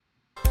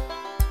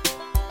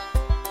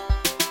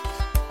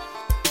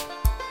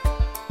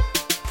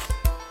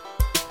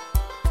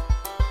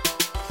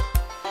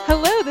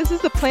Hello, this is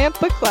the Plant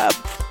Book Club.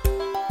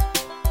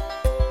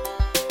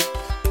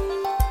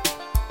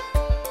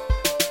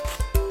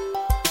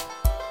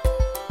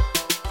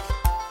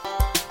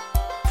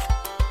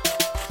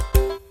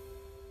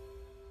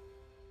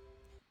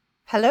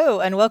 Hello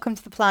and welcome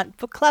to the Plant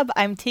Book Club.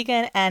 I'm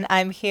Tegan and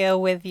I'm here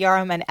with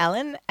Joram and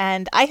Ellen,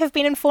 and I have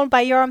been informed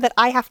by Joram that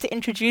I have to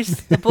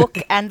introduce the book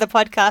and the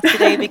podcast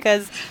today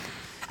because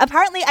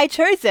apparently I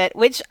chose it,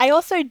 which I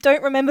also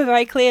don't remember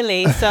very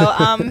clearly. So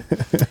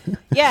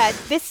yeah,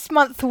 this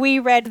month we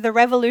read The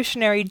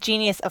Revolutionary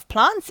Genius of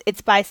Plants.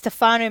 It's by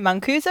Stefano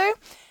Mancuso,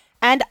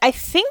 and I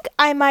think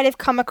I might have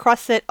come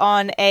across it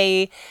on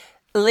a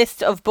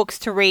list of books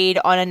to read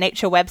on a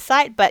nature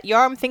website, but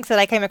Joram thinks that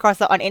I came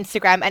across it on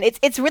Instagram, and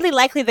it's really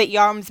likely that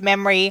Joram's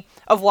memory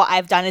of what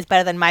I've done is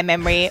better than my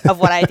memory of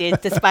what I did,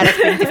 despite us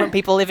being different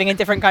people living in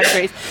different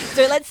countries.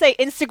 So let's say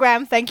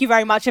Instagram, thank you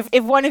very much.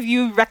 If one of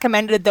you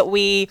recommended that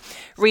we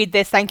read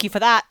this, thank you for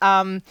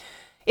that.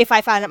 If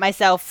I found it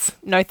myself,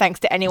 no thanks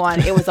to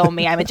anyone. It was all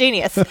me. I'm a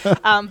genius.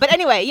 But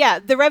anyway, yeah,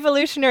 The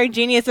Revolutionary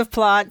Genius of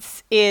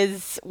Plants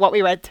is what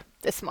we read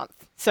this month.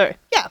 So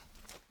yeah.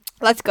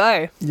 Let's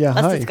go. Yeah,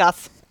 Let's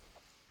discuss.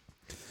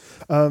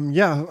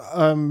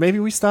 Maybe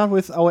we start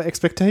with our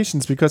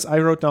expectations, because I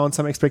wrote down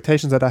some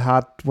expectations that I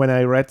had when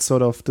I read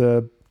sort of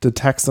the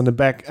text on the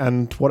back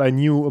and what I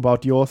knew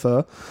about the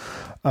author.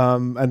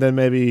 And then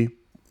maybe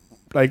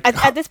like...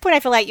 At this point, I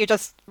feel like you're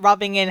just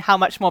rubbing in how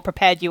much more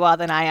prepared you are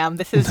than I am.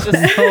 This is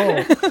just...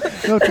 Because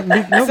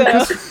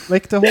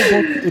like the whole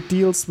book, it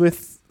deals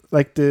with,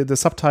 like the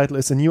subtitle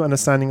is A New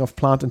Understanding of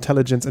Plant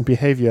Intelligence and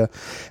Behavior.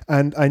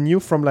 And I knew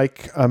from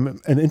like an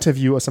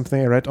interview or something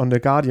I read on The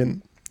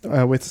Guardian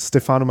with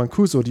Stefano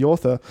Mancuso, the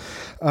author,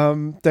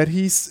 that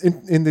he's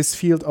in this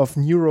field of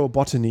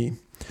neurobotany.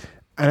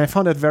 And I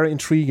found that very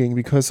intriguing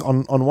because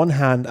on one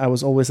hand, I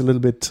was always a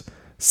little bit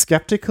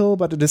skeptical,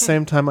 but at the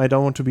same time, I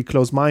don't want to be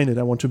close-minded.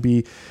 I want to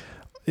be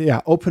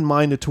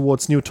open-minded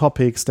towards new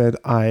topics that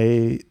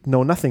I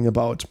know nothing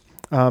about.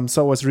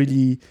 So I was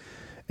really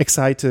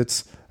excited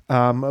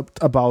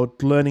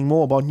about learning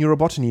more about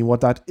neurobotany,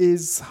 what that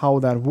is, how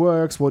that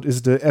works, what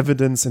is the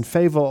evidence in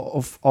favor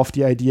of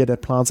the idea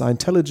that plants are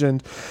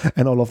intelligent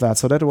and all of that.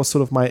 So that was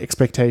sort of my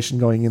expectation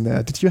going in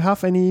there. Did you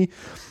have any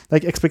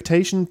like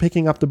expectation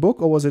picking up the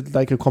book, or was it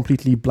like a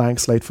completely blank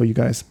slate for you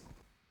guys?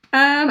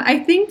 I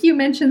think you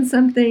mentioned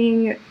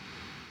something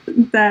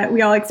that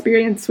we all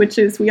experienced, which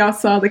is we all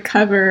saw the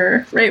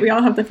cover, right? We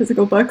all have the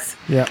physical books.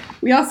 Yeah.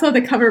 We all saw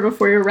the cover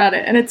before you read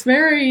it, and it's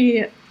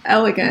very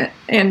elegant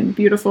and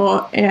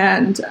beautiful,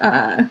 and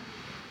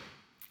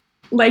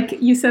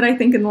like you said, I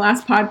think in the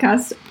last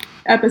podcast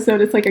episode,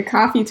 it's like a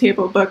coffee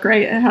table book,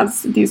 right? It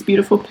has these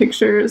beautiful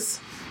pictures,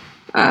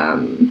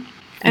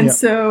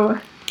 so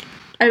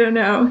I don't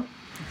know,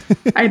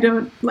 I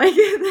don't like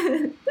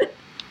it.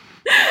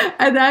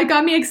 And that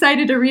got me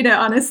excited to read it,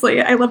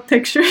 honestly. I love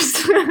pictures.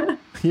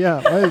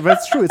 Yeah, well,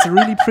 that's true. It's a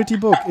really pretty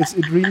book.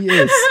 It really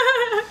is.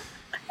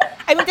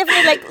 I mean,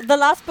 definitely, like, the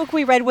last book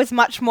we read was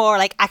much more,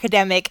 like,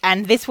 academic,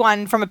 and this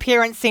one, from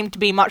appearance, seemed to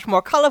be much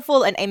more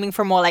colourful and aiming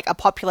for more, like, a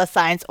popular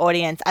science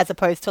audience as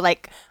opposed to,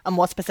 like, a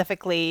more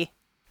specifically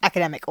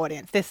academic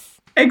audience. This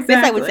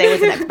I would say,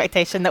 was an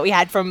expectation that we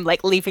had from,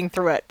 like, leafing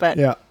through it, but...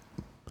 Yeah.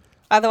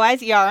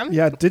 Otherwise, Joram?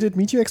 Yeah, did it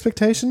meet your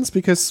expectations?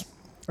 Because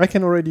I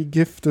can already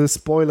give the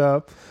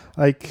spoiler,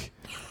 like,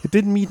 it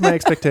didn't meet my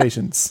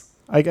expectations.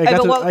 I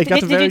got a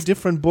very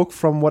different book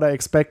from what I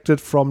expected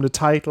from the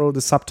title,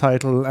 the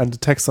subtitle, and the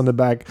text on the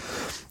back.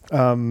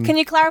 Can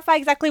you clarify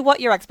exactly what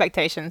your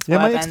expectations were?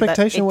 Yeah, my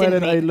expectation was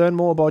that I learn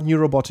more about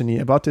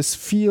neurobotany, about this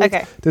field,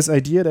 this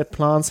idea that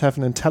plants have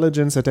an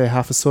intelligence, that they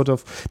have a sort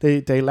of,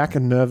 they lack a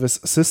nervous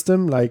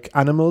system like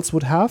animals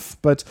would have,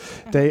 but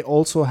they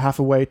also have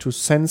a way to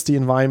sense the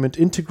environment,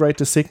 integrate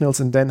the signals,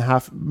 and then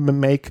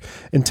make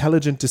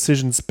intelligent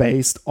decisions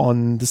based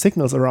on the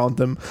signals around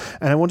them.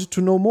 And I wanted to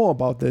know more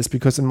about this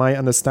because in my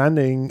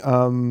understanding,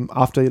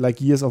 after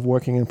like years of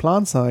working in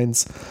plant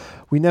science,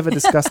 we never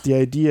discussed the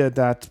idea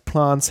that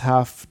plants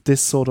have this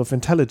sort of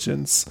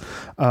intelligence.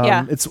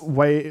 It's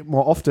way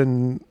more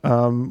often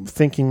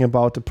thinking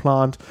about the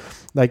plant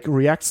like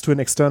reacts to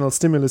an external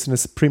stimulus and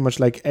is pretty much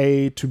like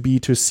A to B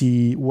to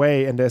C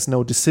way, and there's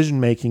no decision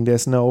making,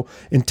 there's no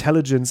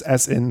intelligence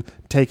as in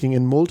taking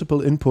in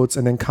multiple inputs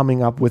and then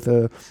coming up with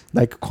a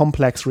like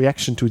complex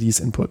reaction to these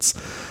inputs.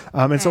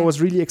 And so I was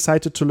really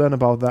excited to learn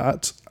about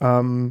that.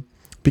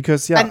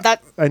 Because and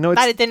I know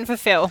that it didn't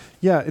fulfill.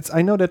 Yeah,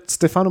 I know that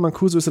Stefano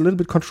Mancuso is a little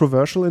bit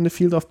controversial in the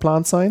field of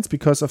plant science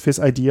because of his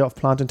idea of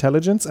plant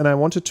intelligence, and I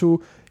wanted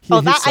to hear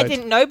his that side. I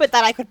didn't know, but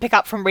that I could pick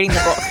up from reading the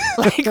book.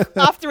 Like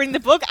after reading the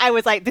book, I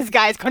was like, this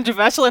guy is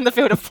controversial in the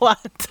field of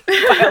plant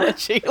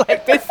biology.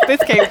 Like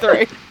this came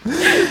through.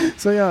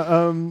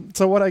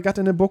 So what I got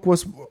in the book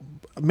was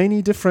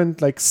many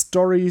different like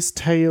stories,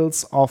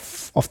 tales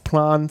of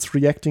plants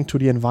reacting to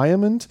the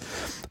environment.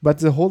 But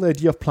the whole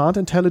idea of plant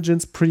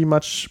intelligence pretty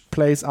much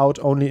plays out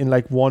only in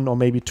like one or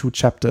maybe two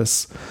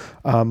chapters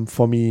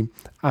for me.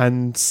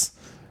 And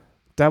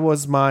that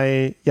was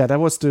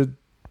the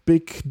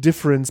big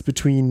difference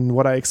between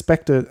what I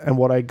expected and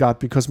what I got,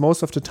 because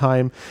most of the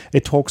time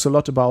it talks a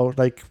lot about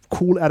like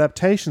cool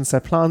adaptations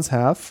that plants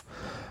have,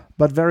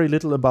 but very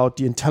little about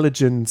the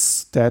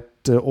intelligence that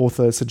the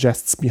author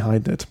suggests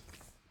behind it.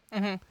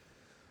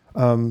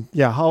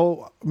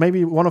 How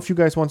maybe one of you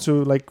guys wants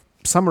to like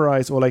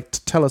summarize or like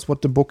tell us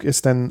what the book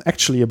is then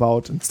actually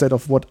about instead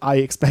of what I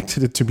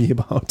expected it to be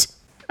about.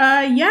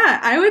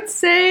 I would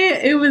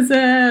say it was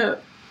a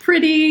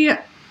pretty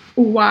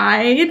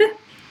wide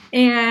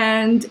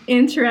and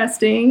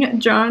interesting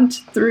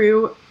jaunt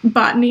through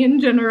botany in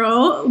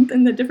general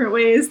and the different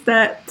ways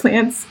that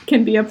plants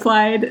can be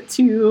applied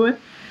to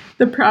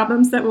the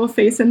problems that we'll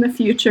face in the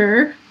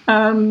future.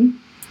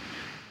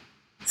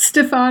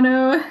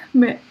 Stefano,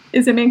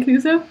 is it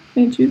Mancuso?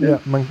 Yeah,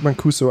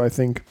 Mancuso, I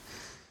think.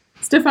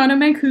 Stefano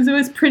Mancuso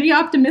is pretty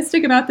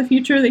optimistic about the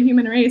future of the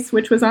human race,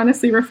 which was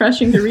honestly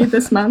refreshing to read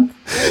this month.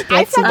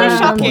 I found it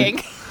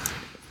shocking.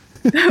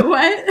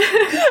 What?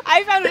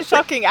 I found it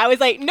shocking. I was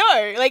like,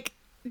 no, like,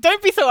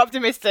 don't be so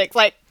optimistic.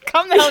 Like,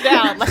 calm the hell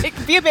down.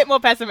 Like, be a bit more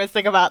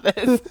pessimistic about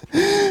this.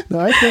 No,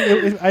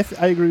 I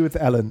think I agree with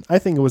Ellen. I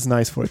think it was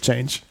nice for a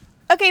change.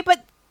 Okay,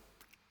 but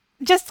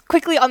just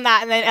quickly on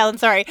that, and then Ellen,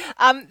 sorry.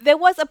 There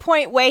was a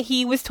point where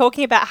he was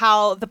talking about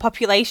how the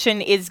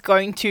population is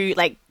going to,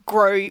 like,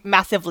 grow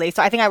massively.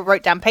 So I think I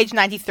wrote down page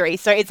 93.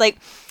 So it's like,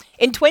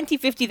 in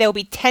 2050, there will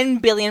be 10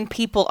 billion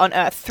people on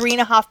Earth,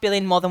 3.5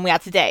 billion more than we are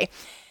today.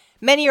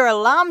 Many are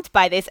alarmed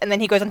by this, and then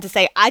he goes on to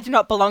say, I do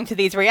not belong to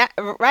these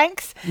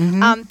ranks,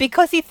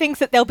 because he thinks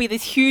that there'll be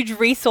this huge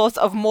resource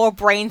of more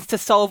brains to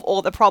solve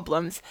all the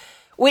problems,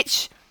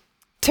 which,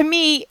 to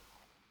me,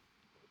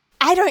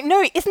 I don't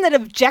know, isn't it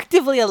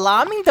objectively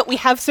alarming that we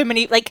have so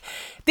many, like,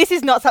 this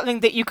is not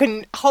something that you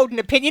can hold an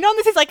opinion on,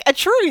 this is like a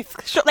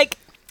truth, like,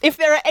 if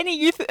there are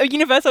any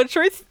universal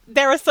truths,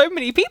 there are so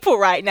many people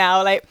right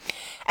now, like.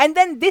 And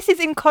then this is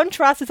in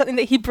contrast to something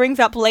that he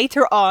brings up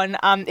later on.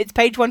 It's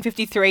page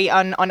 153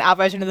 on our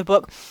version of the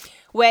book,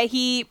 where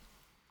he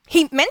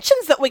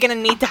mentions that we're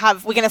going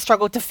to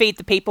struggle to feed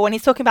the people. And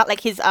he's talking about like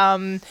his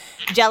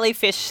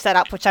jellyfish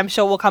setup, which I'm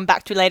sure we'll come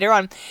back to later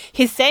on.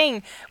 He's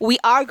saying we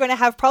are going to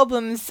have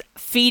problems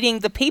feeding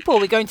the people.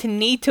 We're going to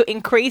need to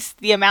increase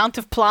the amount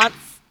of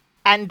plants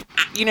and,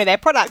 their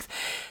products.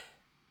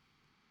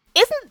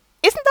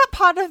 Isn't that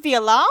part of the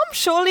alarm?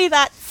 Surely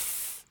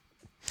that's...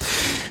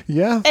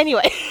 Yeah.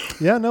 Anyway.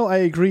 Yeah, no, I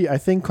agree. I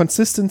think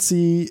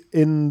consistency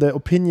in the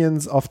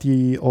opinions of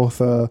the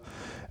author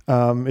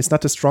is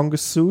not the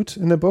strongest suit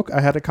in the book. I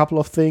had a couple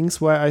of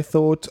things where I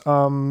thought,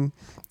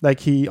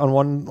 like he on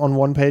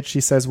one page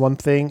he says one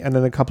thing, and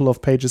then a couple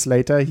of pages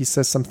later he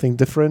says something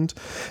different,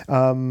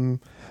 and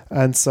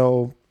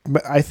so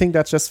I think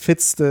that just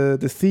fits the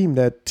theme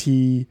that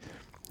he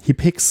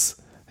picks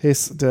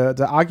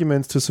the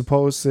arguments to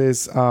suppose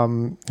his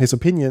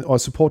opinion or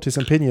support his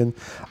opinion.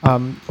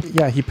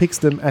 He picks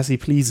them as he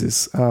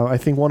pleases. I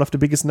think one of the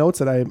biggest notes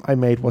that I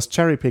made was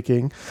cherry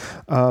picking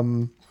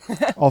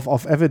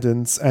of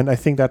evidence, and I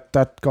think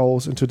that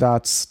goes into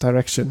that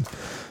direction.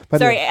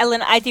 But sorry,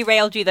 Ellen, I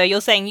derailed you though. You're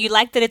saying you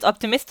like that it's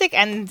optimistic,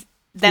 and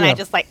then I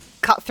just like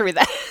cut through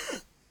that.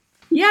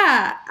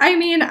 Yeah, I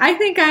mean, I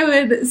think I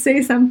would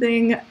say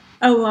something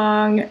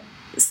along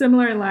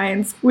similar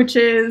lines, which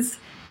is,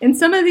 in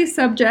some of these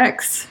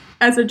subjects,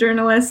 as a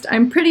journalist,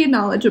 I'm pretty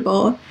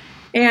knowledgeable.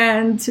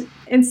 And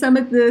in some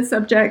of the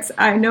subjects,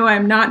 I know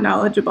I'm not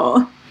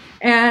knowledgeable.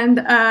 And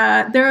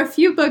there are a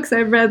few books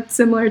I've read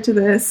similar to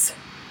this.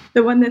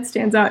 The one that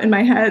stands out in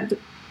my head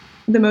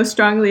the most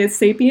strongly is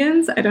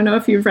Sapiens. I don't know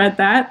if you've read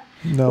that.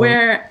 No.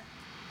 Where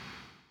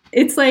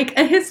it's like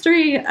a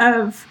history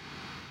of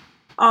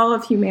all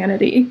of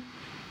humanity.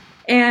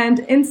 And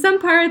in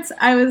some parts,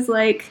 I was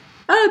like,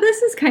 oh,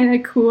 this is kind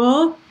of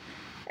cool.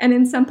 And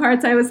in some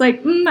parts, I was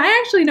like,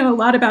 I actually know a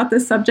lot about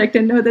this subject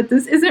and know that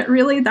this isn't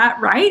really that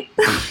right.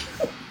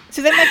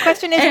 So then my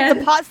question is,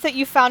 the parts that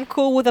you found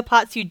cool were the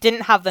parts you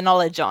didn't have the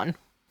knowledge on.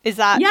 Is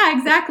that... Yeah,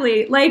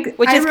 exactly. Like,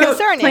 which is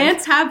concerning.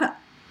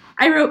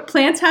 I wrote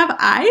plants have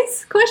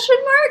eyes? Question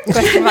mark?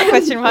 Question mark,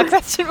 question mark,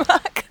 question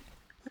mark.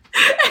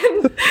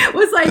 And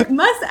was like,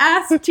 must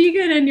ask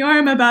Tegan and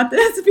Joram about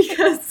this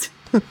because...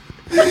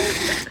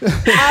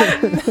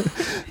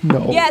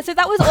 No. Yeah, so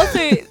that was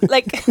also,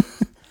 like...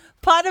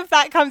 Part of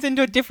that comes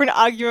into a different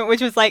argument,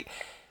 which was like,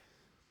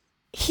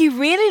 he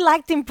really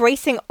liked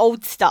embracing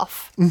old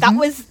stuff. Mm-hmm.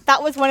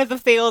 That was one of the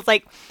feels,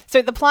 like,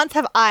 so the plants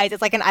have eyes.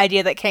 It's like an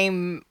idea that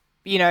came,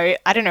 I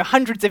don't know,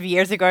 hundreds of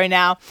years ago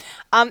now.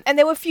 And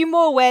there were a few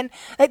more when,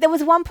 like, there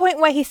was one point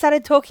where he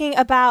started talking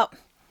about,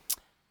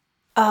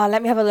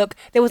 let me have a look.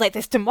 There was like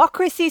this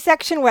democracy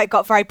section where it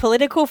got very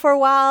political for a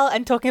while,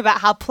 and talking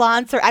about how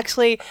plants are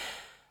actually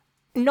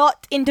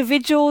not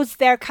individuals,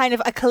 they're kind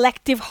of a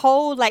collective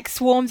whole, like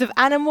swarms of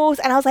animals.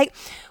 And I was like,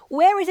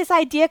 where is this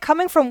idea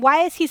coming from?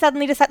 Why is he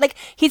suddenly decided, like,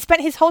 he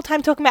spent his whole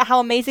time talking about how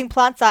amazing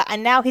plants are,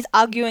 and now he's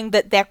arguing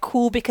that they're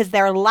cool because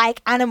they're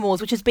like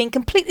animals, which is being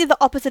completely the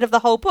opposite of the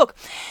whole book.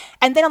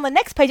 And then on the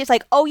next page, it's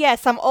like, oh yeah,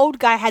 some old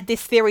guy had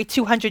this theory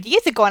 200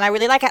 years ago, and I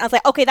really like it. And I was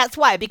like, okay, that's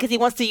why, because he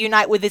wants to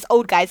unite with this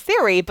old guy's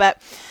theory. But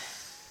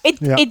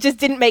It just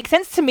didn't make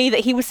sense to me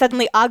that he was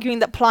suddenly arguing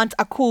that plants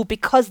are cool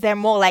because they're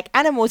more like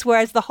animals,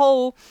 whereas the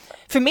whole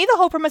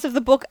premise of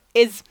the book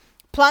is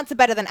plants are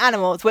better than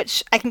animals,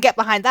 which I can get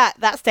behind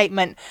that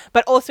statement,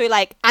 but also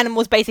like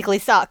animals basically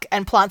suck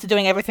and plants are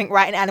doing everything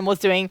right and animals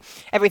doing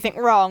everything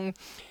wrong,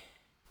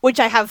 which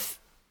I have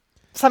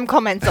some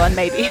comments on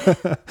maybe.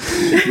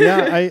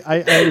 Yeah,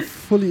 I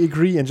fully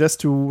agree. And just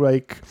to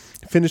like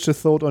finish the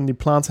thought on the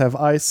plants have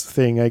eyes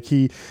thing, like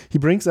he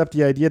brings up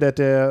the idea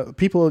that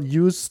people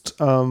used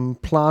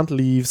plant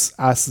leaves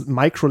as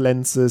micro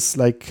lenses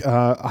like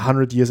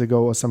 100 years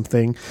ago or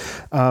something,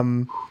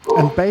 and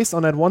based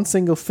on that one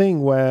single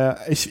thing where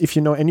if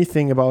you know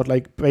anything about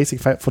like basic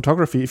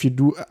photography, if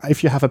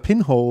you have a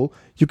pinhole,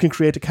 you can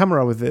create a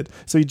camera with it.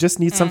 So you just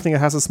need something that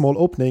has a small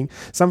opening.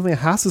 Something that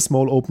has a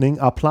small opening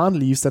are plant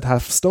leaves that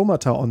have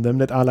stomata on them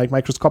that are like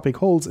microscopic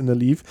holes in the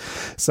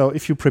leaf. So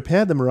if you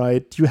prepare them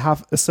right, you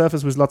have a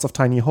surface with lots of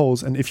tiny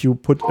holes, and if you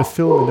put a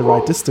film in the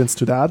right distance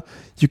to that,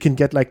 you can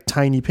get like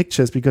tiny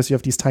pictures because you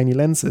have these tiny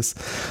lenses.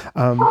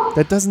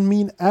 That doesn't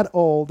mean at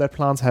all that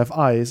plants have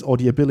eyes or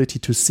the ability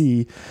to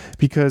see,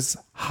 because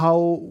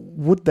how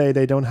would they?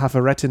 They don't have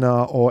a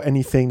retina or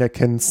anything that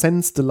can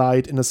sense the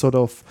light in a sort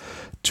of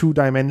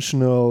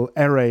two-dimensional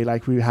array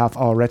like we have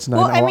our retina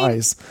in our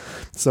eyes.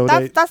 So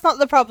that's not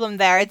the problem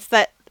there. It's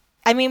that,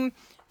 I mean,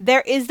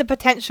 there is the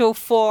potential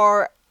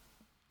for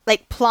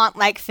like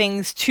plant-like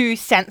things to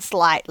sense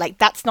light. Like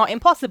that's not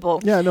impossible.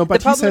 Yeah, no,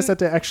 but he says that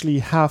they actually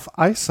have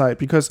eyesight,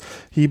 because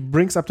he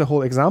brings up the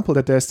whole example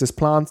that there's this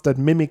plant that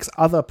mimics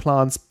other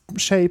plants'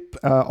 shape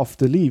of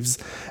the leaves,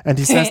 and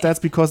he says that's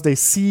because they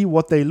see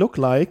what they look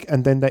like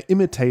and then they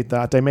imitate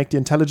that. They make the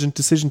intelligent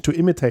decision to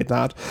imitate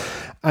that,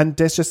 and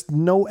there's just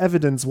no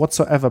evidence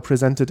whatsoever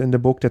presented in the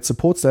book that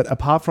supports that,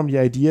 apart from the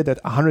idea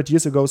that 100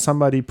 years ago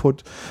somebody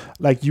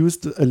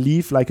used a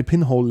leaf like a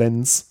pinhole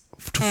lens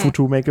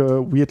to make a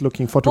weird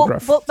looking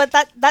photograph. But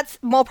that's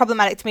more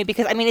problematic to me,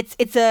 because I mean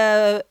it's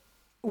a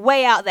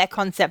way out there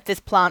concept. This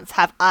plants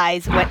have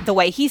eyes. The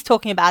way he's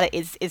talking about it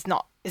is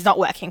not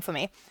working for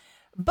me.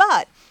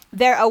 But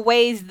there are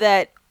ways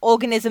that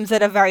organisms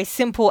that are very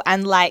simple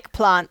and like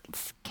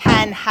plants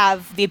can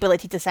have the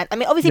ability to sense. I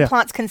mean, obviously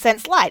plants can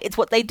sense light. It's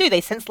what they do. They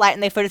sense light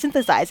and they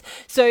photosynthesize.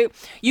 So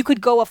you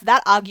could go off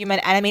that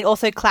argument. And I mean,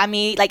 also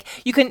clammy, like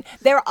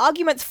there are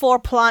arguments for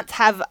plants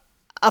have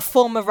a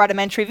form of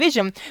rudimentary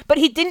vision, but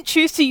he didn't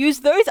choose to use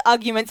those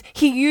arguments.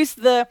 He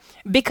used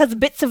because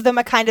bits of them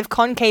are kind of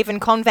concave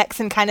and convex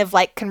and kind of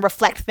like can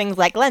reflect things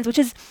like lens, which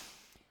is,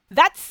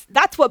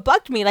 that's what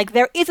bugged me. Like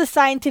there is a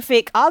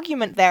scientific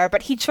argument there,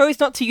 but he chose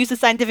not to use the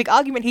scientific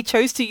argument. He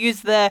chose to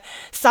use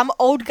some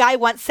old guy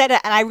once said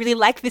it and I really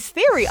like this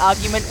theory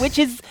argument, which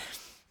is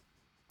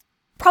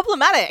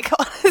problematic,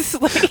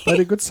 honestly. But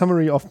a good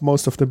summary of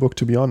most of the book,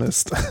 to be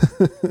honest. I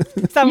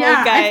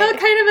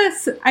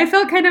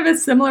felt kind of a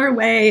similar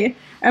way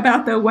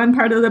about the one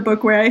part of the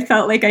book where I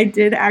felt like I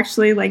did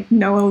actually like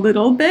know a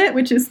little bit,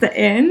 which is the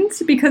end,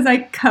 because I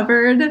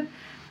covered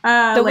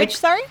which,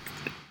 sorry?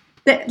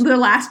 The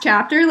last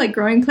chapter, like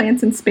growing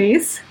plants in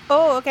space.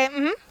 Oh, okay.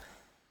 Mm-hmm.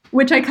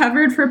 Which I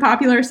covered for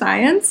Popular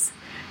Science,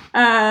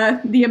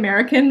 the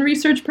American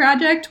research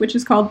project, which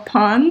is called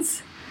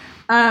Ponds.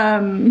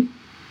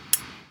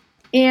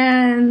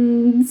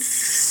 And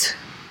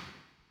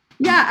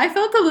yeah, I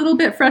felt a little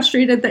bit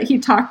frustrated that he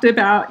talked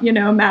about,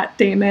 Matt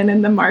Damon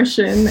and The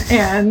Martian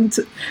and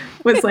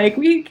was like,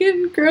 we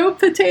can grow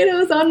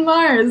potatoes on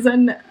Mars.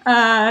 And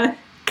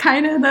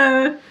kind of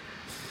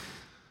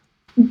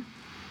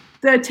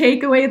the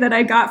takeaway that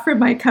I got from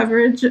my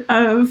coverage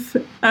of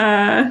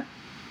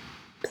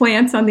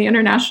plants on the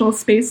International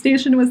Space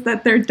Station was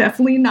that they're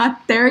definitely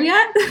not there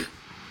yet.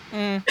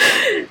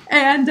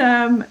 And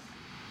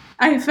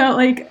I felt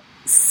like,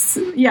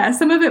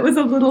 some of it was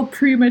a little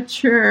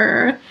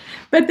premature.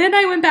 But then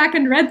I went back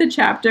and read the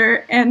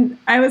chapter, and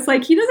I was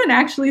like, he doesn't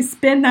actually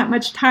spend that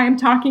much time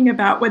talking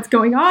about what's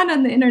going on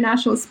the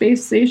International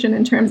Space Station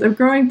in terms of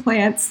growing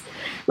plants.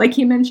 Like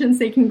he mentions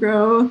they can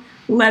grow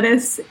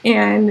lettuce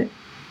and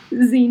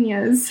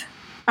zinnias.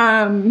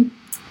 But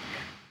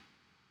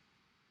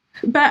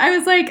I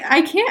was like,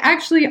 I can't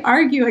actually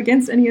argue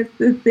against any of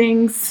the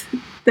things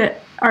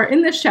that are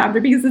in this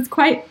chapter because it's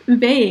quite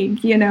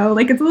vague,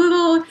 like it's a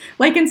little,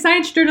 like in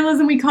science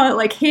journalism, we call it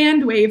like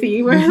hand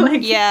wavy, where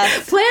like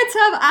plants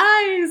have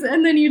eyes,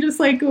 and then you just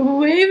like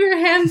wave your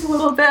hands a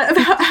little bit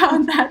about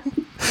how that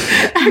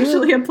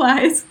actually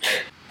applies.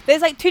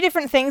 There's like two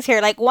different things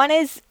here. Like one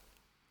is,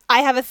 I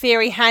have a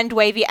theory, hand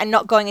wavy and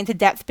not going into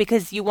depth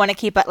because you want to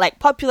keep it like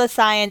popular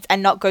science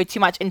and not go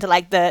too much into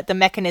like the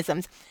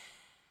mechanisms.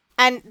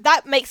 And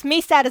that makes me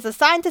sad as a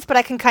scientist, but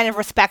I can kind of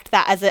respect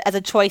that as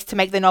a choice to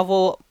make the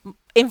novel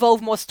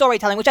involve more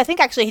storytelling, which I think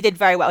actually he did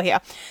very well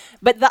here.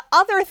 But the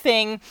other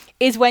thing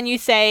is when you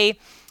say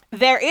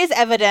there is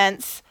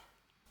evidence,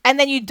 and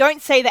then you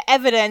don't say the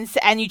evidence,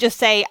 and you just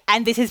say,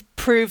 and this is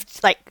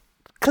proved like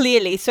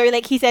clearly. So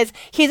like he says,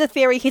 here's a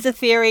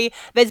theory,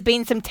 there's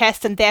been some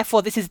tests and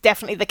therefore this is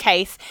definitely the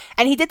case.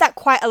 And he did that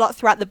quite a lot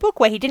throughout the book,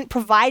 where he didn't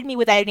provide me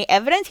with any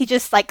evidence. He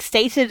just like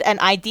stated an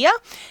idea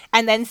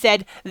and then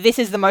said, this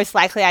is the most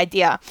likely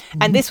idea.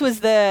 Mm-hmm. And this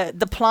was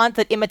the plant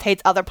that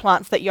imitates other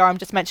plants that Joram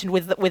just mentioned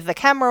with the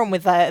camera and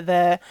with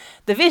the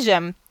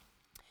vision.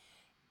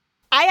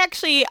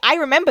 I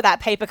remember that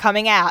paper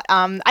coming out.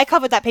 I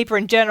covered that paper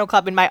in Journal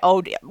Club in my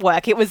old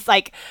work. It was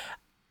like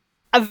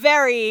a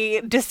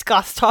very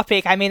discussed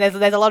topic. I mean,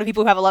 there's a lot of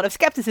people who have a lot of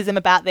skepticism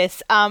about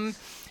this. And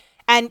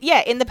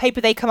yeah, in the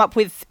paper they come up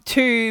with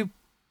two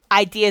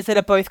ideas that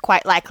are both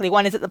quite likely.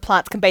 One is that the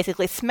plants can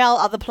basically smell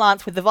other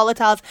plants with the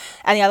volatiles,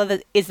 and the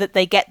other is that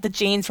they get the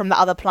genes from the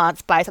other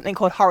plants by something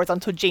called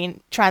horizontal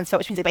gene transfer,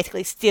 which means they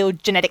basically steal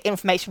genetic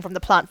information from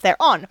the plants they're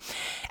on.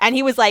 And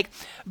he was like,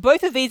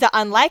 both of these are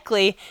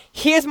unlikely.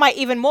 Here's my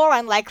even more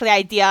unlikely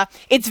idea.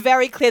 It's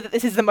very clear that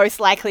this is the most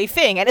likely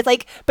thing. And it's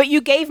like, but you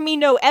gave me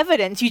no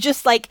evidence. You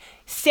just like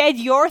said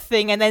your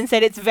thing and then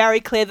said it's very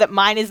clear that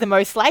mine is the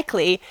most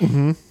likely.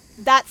 Mm-hmm.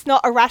 That's not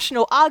a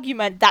rational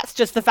argument. That's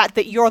just the fact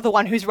that you're the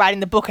one who's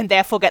writing the book and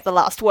therefore get the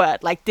last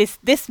word. Like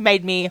this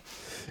made me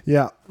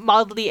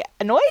mildly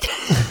annoyed,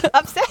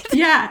 upset.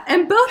 Yeah,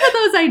 and both of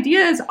those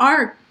ideas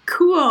are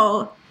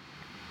cool,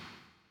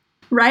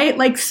 right?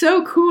 Like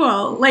so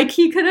cool. Like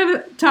he could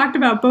have talked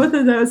about both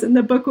of those and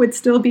the book would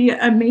still be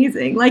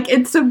amazing. Like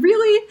it's a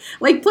really,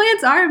 like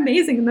plants are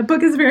amazing and the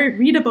book is very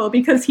readable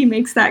because he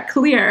makes that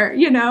clear,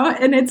 you know?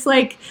 And it's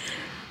like,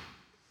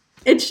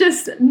 it's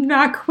just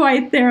not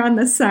quite there on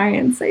the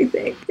science, I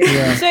think.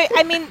 Yeah. So,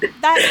 I mean,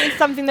 that is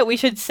something that we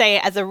should say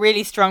as a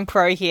really strong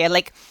pro here.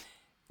 Like,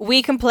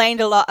 we complained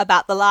a lot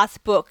about the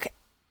last book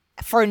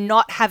for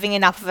not having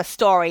enough of a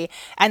story.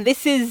 And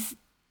this is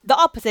the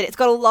opposite. It's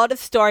got a lot of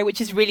story,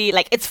 which is really,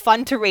 like, it's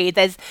fun to read.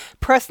 There's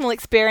personal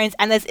experience,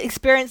 and there's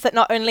experience that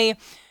not only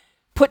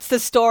puts the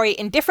story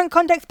in different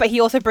contexts, but he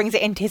also brings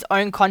it into his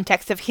own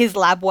context of his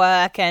lab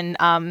work and,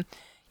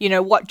 you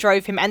know, what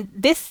drove him. And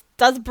this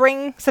does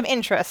bring some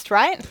interest,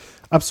 right?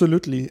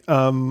 Absolutely.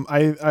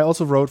 I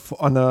also wrote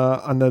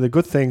under the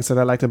good things that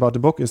I liked about the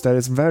book is that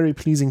it's very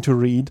pleasing to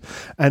read.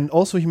 And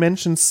also he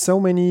mentions so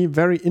many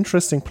very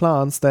interesting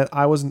plants that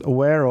I wasn't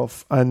aware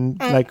of. And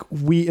like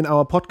we in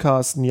our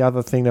podcast and the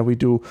other thing that we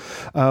do,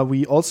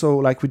 we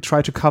also we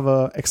try to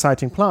cover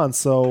exciting plants.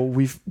 So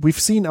we've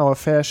seen our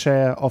fair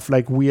share of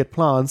like weird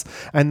plants.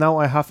 And now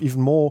I have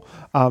even more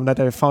that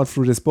I found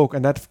through this book.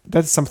 And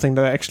that's something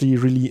that I actually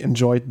really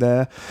enjoyed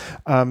there.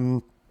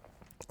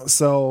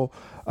 So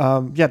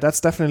that's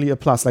definitely a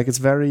plus. Like it's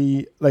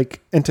very like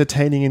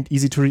entertaining and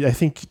easy to read. I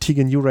think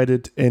Tegan, you read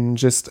it in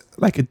just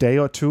like a day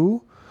or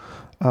two.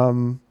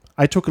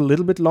 I took a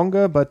little bit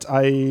longer, but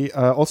I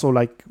also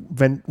like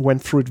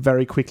went through it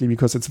very quickly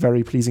because it's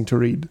very pleasing to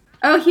read.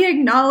 Oh, he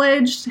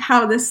acknowledged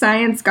how the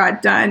science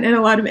got done in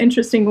a lot of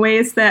interesting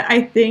ways that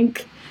I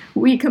think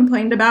we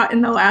complained about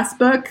in the last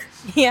book.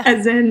 Yeah.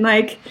 As in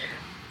like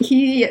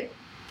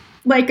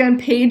on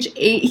page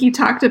 8, he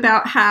talked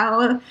about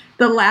how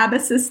the lab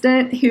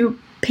assistant who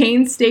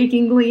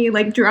painstakingly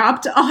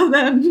dropped all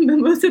the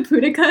Mimosa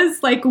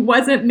puticas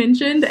wasn't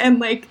mentioned,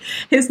 and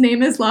his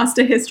name is lost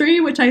to history,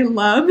 which I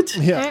loved.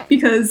 Yeah.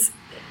 Because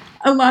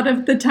a lot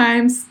of the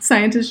times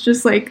scientists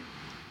just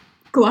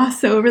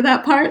gloss over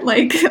that part,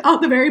 all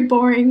the very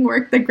boring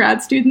work that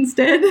grad students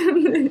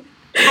did.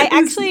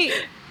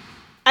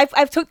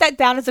 I've took that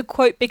down as a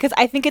quote because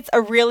I think it's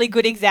a really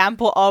good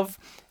example of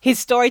his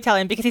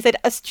storytelling, because he said,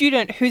 a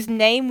student whose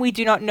name we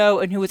do not know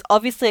and who was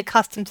obviously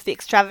accustomed to the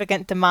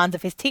extravagant demands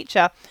of his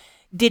teacher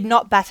did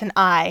not bat an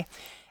eye.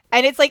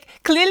 And it's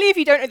clearly if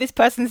you don't know this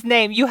person's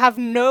name, you have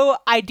no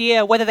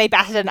idea whether they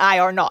batted an eye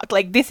or not.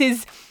 This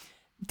is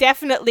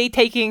definitely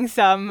taking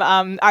some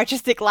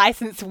artistic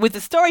license with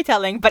the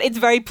storytelling, but it's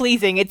very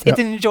pleasing. It's an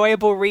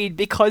enjoyable read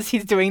because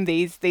he's doing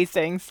these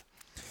things.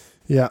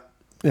 Yeah,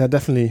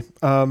 definitely.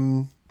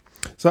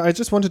 So I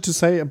just wanted to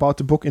say about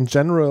the book in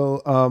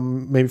general,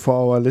 maybe for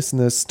our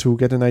listeners to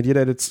get an idea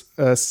that it's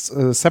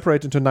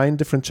separated into 9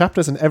 different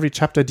chapters, and every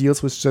chapter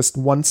deals with just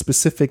one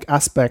specific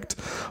aspect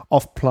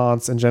of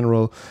plants in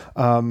general.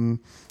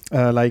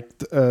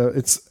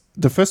 It's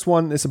the first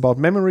one is about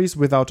memories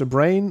without a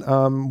brain,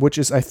 which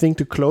is, I think,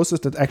 the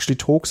closest that actually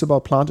talks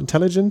about plant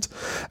intelligence.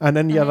 And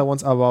then the other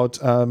ones are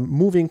about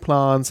moving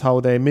plants,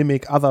 how they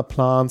mimic other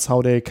plants,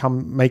 how they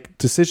make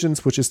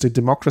decisions, which is the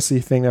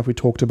democracy thing that we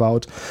talked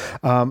about.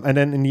 And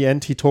then in the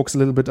end, he talks a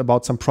little bit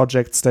about some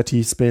projects that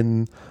he's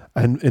been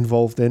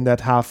involved in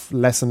that have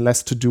less and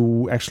less to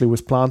do actually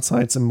with plant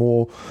science and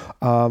more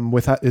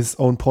with his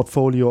own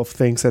portfolio of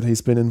things that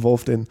he's been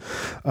involved in.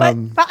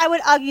 But I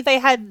would argue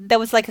there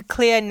was a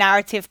clear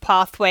narrative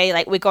pathway,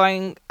 we're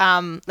going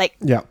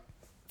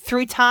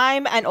through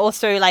time and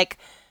also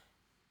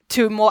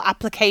to more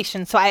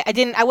application. So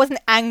I wasn't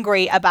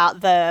angry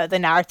about the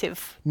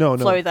narrative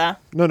flow there.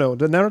 No.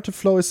 The narrative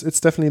flow it's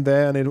definitely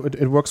there, and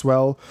it works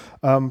well.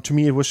 To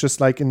me, it was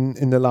just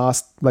in the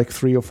last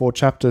 3 or 4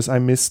 chapters, I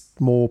missed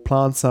more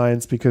plant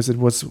science because it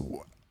was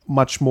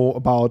much more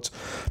about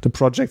the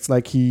projects.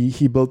 Like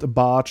he built a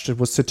barge that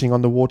was sitting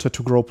on the water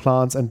to grow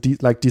plants and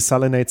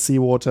desalinate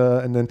seawater,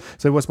 and then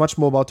so it was much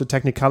more about the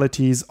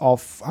technicalities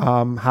of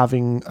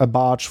having a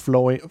barge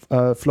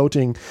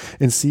floating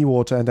in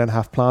seawater and then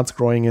have plants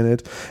growing in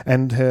it.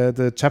 And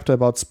the chapter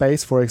about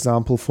space, for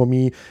example, for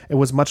me, it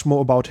was much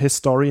more about his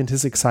story and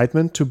his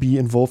excitement to be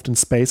involved in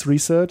space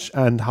research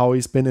and how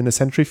he's been in a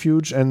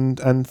centrifuge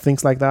and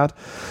things like that.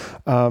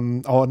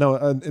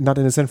 Not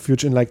in a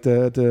centrifuge, in like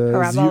the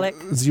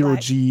zero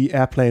G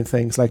airplane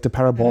things, like the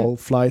parabol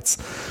flights,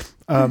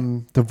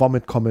 the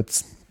vomit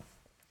comets.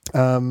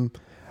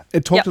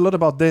 It talked a lot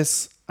about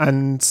this,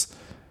 and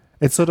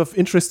it's sort of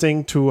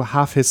interesting to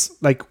have his,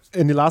 like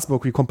in the last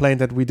book we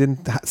complained that we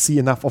didn't see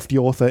enough of the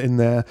author in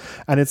there,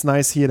 and it's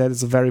nice here that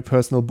it's a very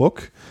personal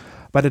book.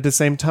 But at the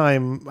same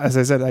time, as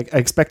I said, I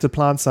expected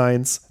plant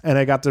science, and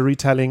I got the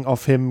retelling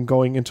of him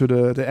going into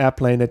the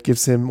airplane that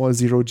gives him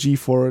zero G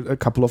for a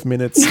couple of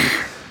minutes.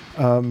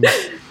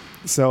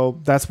 So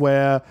that's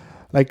where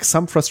like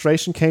some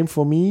frustration came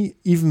for me,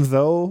 even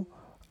though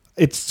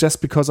it's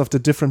just because of the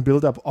different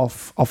build-up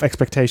of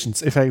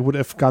expectations. If I would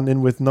have gone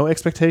in with no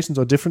expectations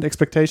or different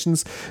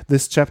expectations,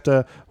 this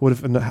chapter would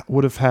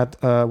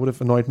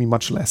have annoyed me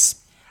much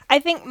less. I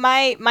think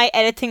my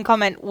editing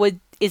comment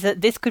is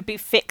that this could be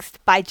fixed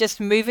by just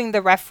moving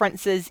the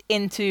references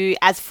into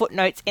as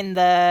footnotes in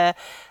the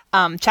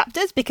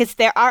chapters, because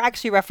there are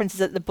actually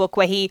references at the book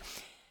where he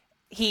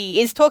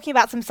is talking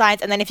about some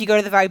science, and then if you go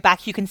to the very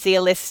back, you can see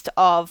a list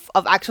of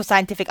actual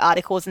scientific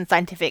articles and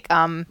scientific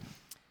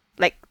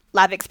like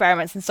lab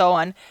experiments and so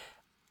on.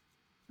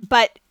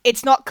 But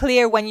it's not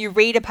clear when you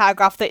read a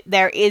paragraph that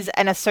there is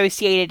an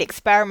associated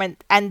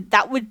experiment, and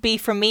that would be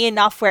for me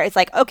enough where it's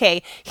like,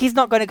 okay, he's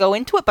not going to go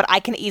into it, but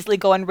I can easily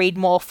go and read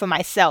more for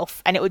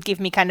myself, and it would give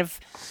me kind of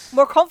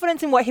more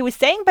confidence in what he was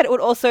saying, but it would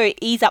also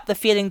ease up the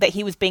feeling that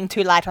he was being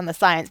too light on the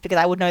science, because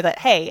I would know that,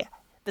 hey,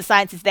 the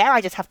science is there,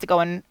 I just have to go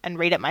and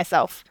read it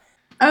myself.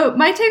 Oh,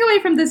 my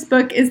takeaway from this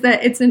book is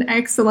that it's an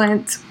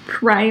excellent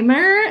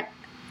primer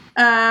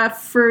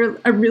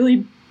for a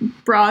really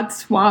broad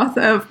swath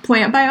of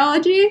plant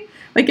biology.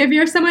 Like if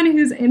you're someone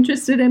who's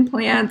interested in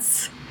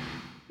plants,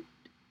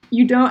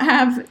 you don't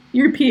have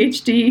your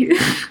PhD,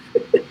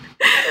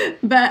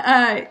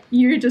 but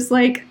you're just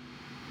like,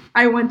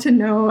 I want to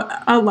know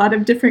a lot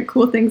of different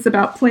cool things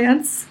about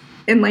plants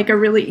in like a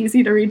really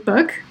easy to read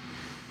book.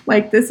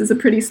 Like this is a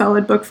pretty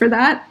solid book for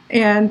that.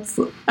 And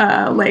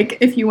like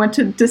if you want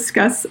to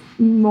discuss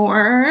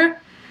more,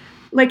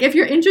 like if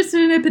you're interested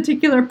in a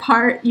particular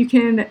part, you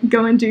can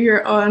go and do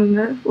your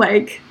own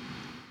like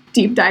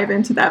deep dive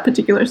into that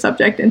particular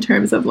subject in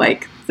terms of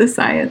like the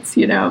science,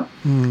 you know.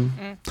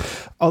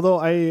 Although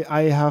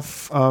I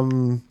have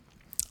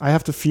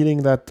the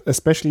feeling that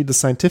especially the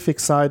scientific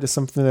side is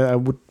something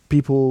that would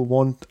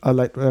want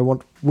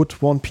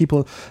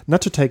people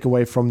not to take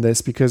away from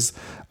this, because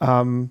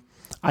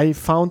I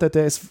found that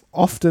there is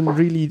often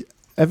really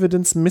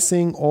evidence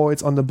missing, or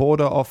it's on the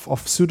border of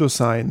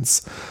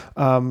pseudoscience.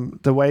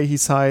 The way he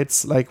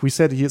cites, like we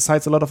said, he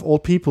cites a lot of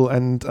old people,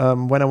 and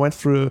when I went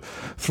through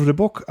the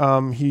book,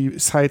 he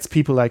cites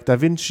people like Da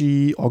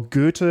Vinci or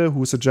Goethe,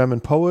 who's a German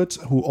poet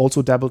who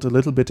also dabbled a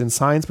little bit in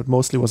science but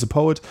mostly was a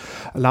poet.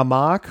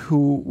 Lamarck,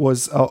 who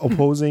was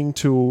opposing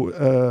to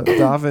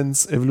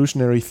Darwin's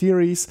evolutionary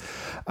theories.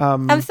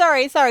 I'm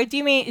sorry, do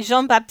you mean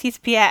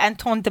Jean-Baptiste Pierre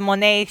Antoine de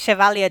Monet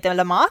Chevalier de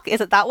Lamarck? Is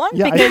it that one?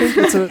 Yeah, because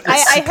I think it's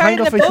I kind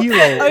heard of in the a book,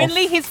 hero.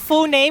 only his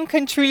full name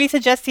can truly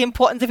suggest the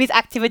importance of his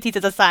activities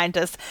as a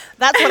scientist.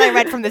 That's what I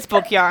read from this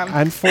book, Joram.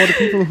 And for the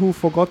people who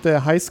forgot their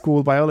high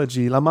school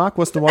biology, Lamarck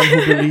was the one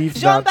who believed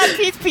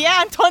Jean-Baptiste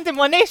Pierre Antoine de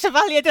Monet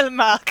Chevalier de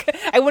Lamarck.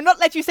 I will not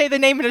let you say the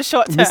name in a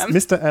short term.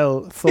 Mr.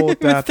 L thought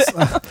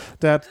that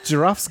that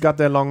giraffes got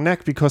their long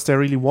neck because they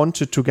really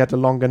wanted to get a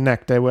longer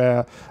neck. They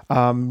were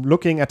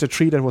looking at a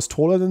tree that was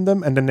taller than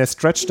them, and then they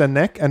stretched their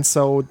neck, and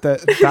so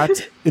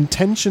that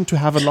intention to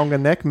have a longer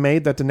neck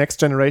made that the next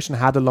generation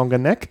had a longer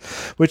neck,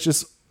 which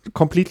is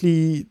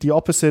completely the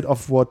opposite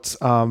of what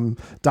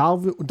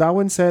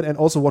Darwin said, and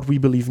also what we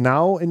believe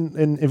now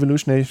in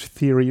evolutionary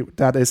theory.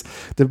 That is,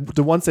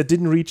 the ones that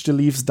didn't reach the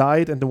leaves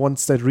died, and the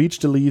ones that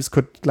reached the leaves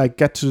could like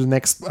get to the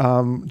next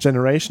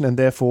generation, and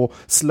therefore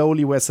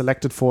slowly were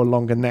selected for a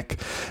longer neck.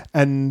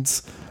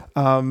 And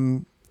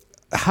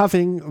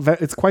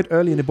it's quite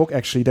early in the book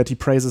actually that he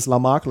praises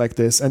Lamarck like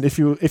this, and if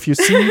you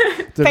see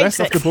the rest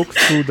of the book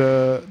through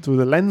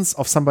the lens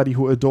of somebody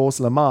who adores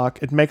Lamarck,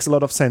 it makes a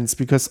lot of sense,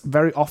 because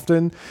very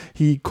often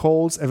he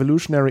calls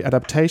evolutionary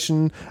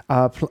adaptation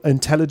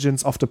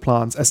intelligence of the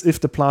plants, as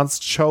if the plants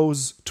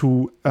chose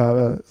to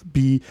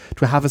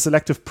have a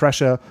selective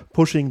pressure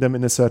pushing them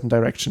in a certain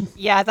direction.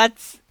 Yeah,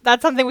 that's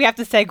something we have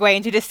to segue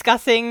into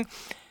discussing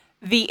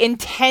the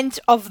intent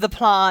of the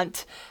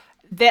plant.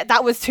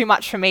 That was too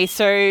much for me.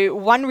 So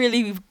one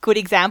really good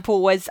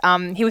example was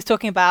he was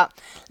talking about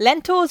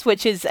lentils,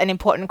 which is an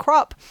important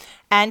crop,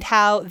 and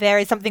how there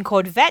is something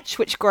called vetch,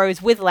 which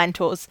grows with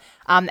lentils,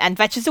 and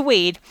vetch is a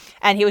weed.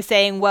 And he was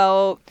saying,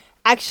 well,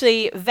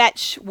 actually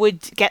vetch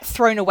would get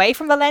thrown away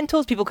from the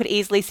lentils. People could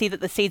easily see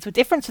that the seeds were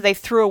different, so they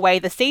threw away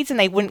the seeds and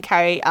they wouldn't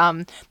carry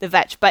the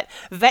vetch. But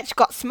vetch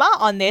got smart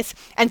on this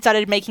and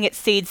started making its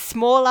seeds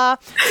smaller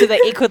so that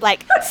it could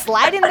like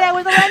slide in there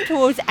with the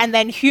lentils, and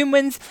then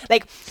humans,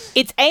 like,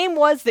 its aim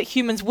was that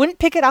humans wouldn't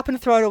pick it up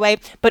and throw it away,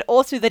 but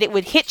also that it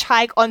would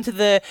hitchhike onto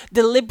the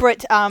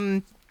deliberate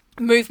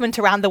movement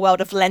around the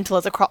world of lentil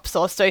as a crop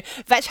source. So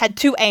vetch had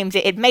two aims.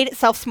 It made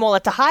itself smaller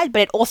to hide,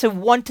 but it also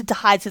wanted to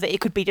hide so that it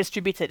could be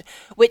distributed,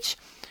 which,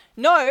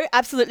 no,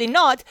 absolutely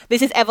not.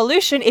 This is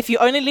evolution. If you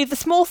only leave the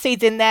small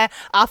seeds in there,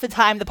 after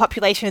time, the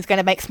population is going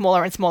to make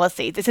smaller and smaller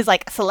seeds. This is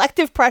like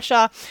selective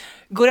pressure,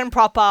 good and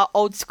proper,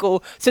 old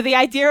school. So the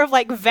idea of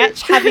like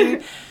vetch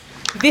having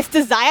this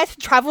desire to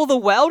travel the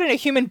world in a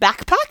human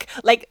backpack,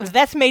 like,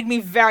 that's made me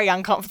very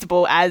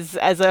uncomfortable as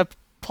a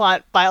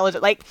plant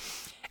biologist. Like,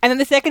 and then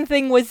the second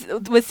thing was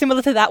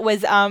similar to that,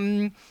 was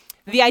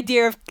the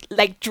idea of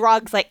like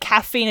drugs like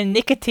caffeine and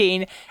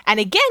nicotine.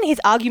 And again,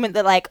 his argument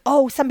that like,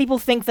 oh, some people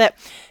think that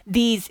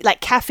these like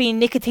caffeine,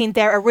 nicotine,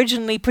 they're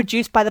originally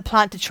produced by the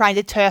plant to try and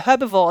deter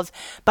herbivores.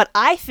 But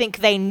I think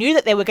they knew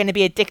that they were going to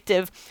be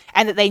addictive,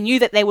 and that they knew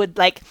that they would,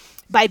 like,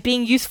 by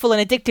being useful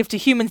and addictive to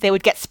humans, they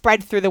would get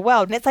spread through the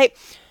world. And it's like,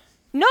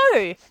 no,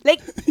 like,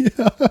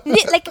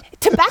 like,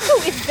 tobacco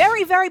is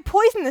very, very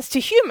poisonous to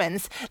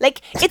humans.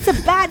 Like, it's a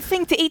bad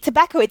thing to eat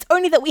tobacco. It's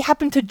only that we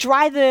happen to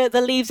dry the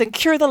leaves and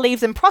cure the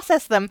leaves and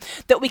process them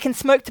that we can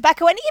smoke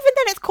tobacco. And even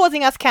then it's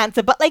causing us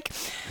cancer. But like,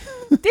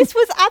 this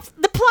was,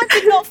 the plant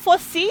did not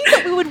foresee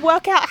that we would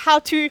work out how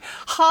to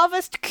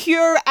harvest,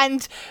 cure,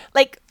 and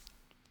like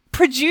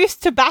produce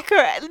tobacco.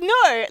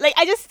 No, like,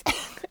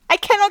 I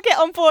cannot get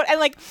on board. And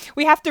like,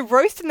 we have to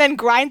roast and then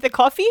grind the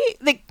coffee.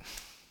 Like,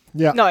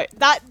 yeah. No,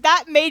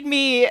 that made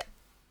me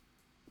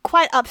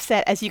quite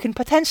upset, as you can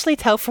potentially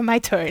tell from my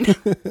tone.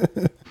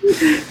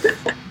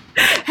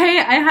 Hey,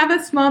 I have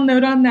a small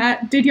note on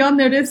that. Did y'all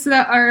notice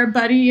that our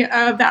buddy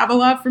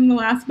Vavilov from the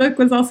last book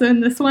was also in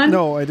this one?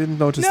 No, I didn't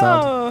notice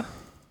that.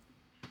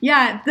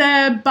 Yeah,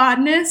 the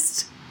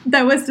botanist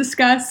that was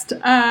discussed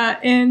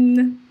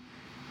in...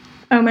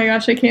 Oh my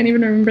gosh, I can't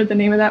even remember the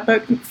name of that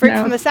book. Fruit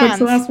from the Sands. What's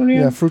the last one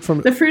again? Yeah,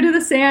 The Fruit of the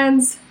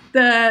Sands.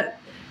 The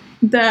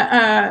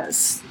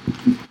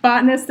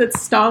botanist that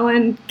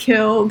Stalin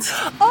killed.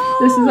 Oh,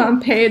 this is on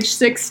page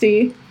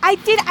 60. I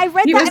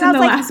read he that was and I was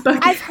like, last book.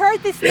 I've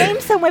heard this name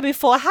somewhere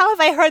before. How have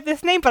I heard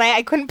this name? But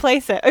I couldn't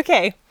place it.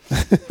 Okay.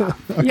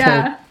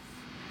 Okay.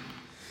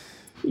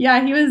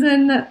 Yeah, he was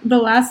in the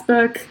last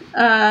book.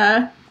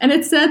 And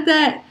it said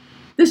that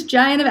this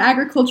giant of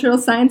agricultural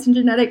science and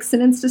genetics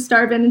sentenced to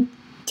starve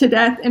to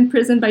death in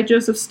prison by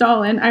Joseph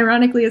Stalin,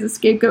 ironically as a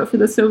scapegoat for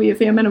the Soviet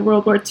famine of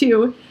World War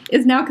II,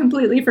 is now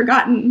completely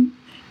forgotten.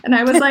 And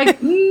I was like,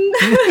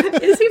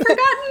 is he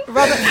forgotten?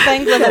 Robert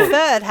Spengler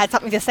III had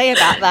something to say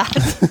about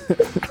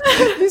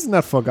that. He's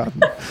not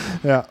forgotten.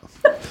 Yeah.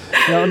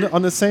 Yeah,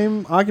 on the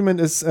same argument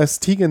as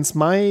Tegan's,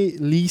 my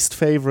least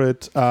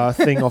favorite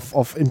thing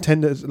of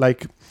intended,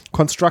 like,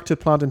 constructed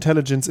plant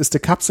intelligence is the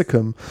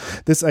capsicum.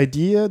 This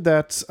idea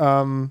that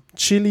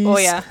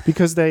chilies,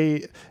 because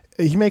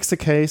he makes the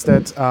case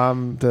that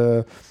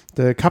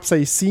the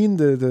capsaicin,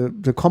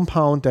 the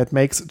compound that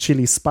makes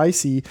chili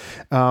spicy,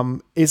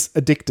 is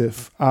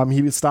addictive.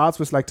 He starts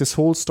with like this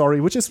whole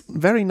story, which is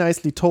very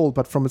nicely told,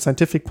 but from a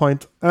scientific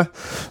point,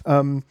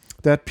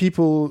 that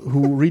people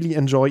who really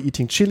enjoy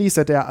eating chilies,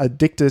 that they are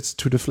addicted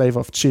to the flavor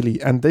of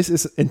chili. And this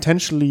is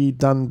intentionally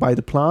done by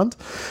the plant.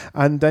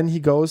 And then he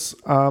goes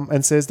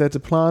and says that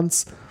the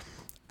plants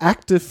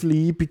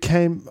actively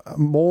became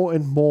more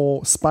and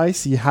more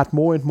spicy, had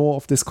more and more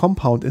of this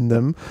compound in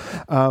them,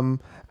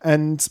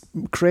 and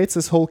creates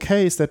this whole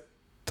case that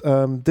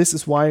this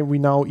is why we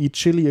now eat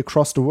chili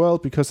across the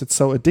world, because it's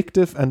so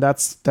addictive, and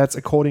that's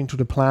according to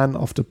the plan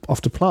of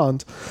the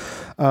plant.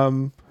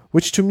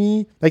 Which to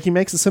me, like, he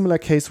makes a similar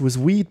case with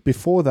wheat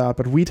before that,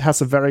 but wheat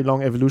has a very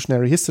long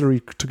evolutionary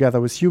history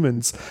together with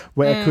humans,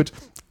 where I could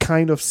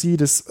kind of see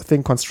this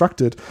thing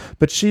constructed.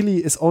 But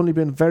chili has only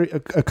been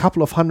a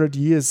couple of 100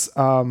 years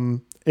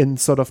in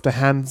sort of the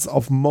hands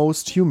of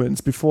most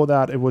humans. Before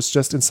that, it was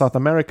just in South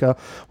America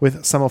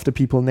with some of the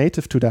people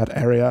native to that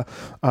area.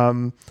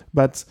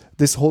 But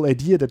this whole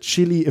idea that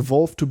chili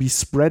evolved to be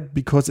spread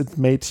because it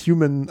made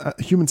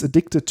humans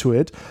addicted to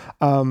it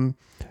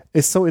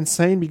is so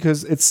insane,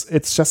 because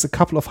it's just a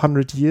couple of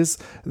 100 years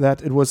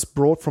that it was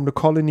brought from the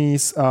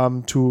colonies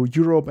to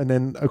Europe and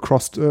then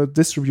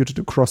distributed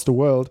across the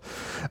world.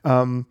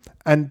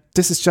 And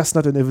this is just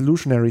not an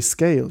evolutionary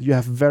scale. You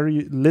have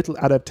very little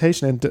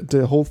adaptation, and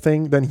the whole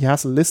thing, then he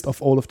has a list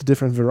of all of the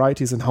different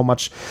varieties and how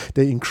much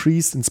they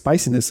increased in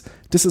spiciness.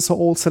 This is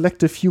all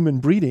selective human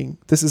breeding.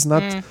 This is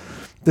not...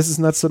 This is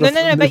not sort of...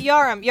 No, but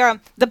Joram,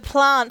 the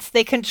plants,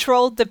 they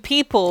controlled the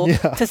people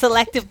to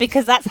selective,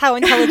 because that's how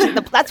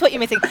intelligent... that's what you're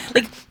missing.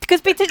 Like,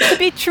 because to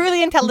be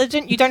truly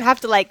intelligent, you don't have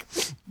to, like,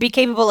 be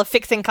capable of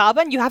fixing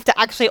carbon. You have to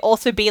actually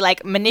also be,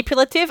 like,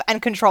 manipulative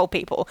and control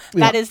people.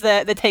 That is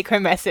the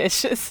take-home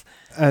message.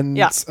 And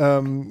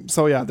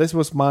this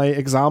was my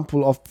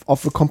example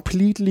of a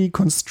completely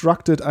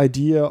constructed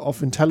idea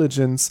of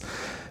intelligence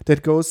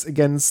that goes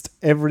against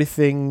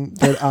everything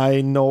that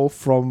I know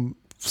from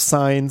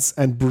science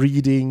and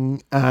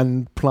breeding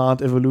and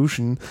plant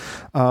evolution.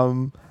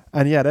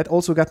 And yeah, that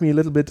also got me a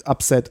little bit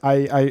upset.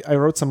 I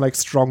wrote some like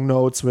strong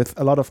notes with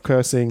a lot of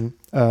cursing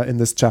in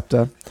this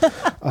chapter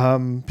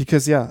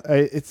because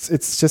it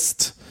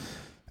just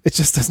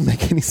doesn't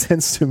make any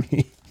sense to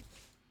me.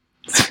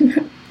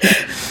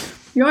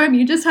 Joram,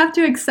 you just have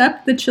to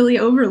accept the chili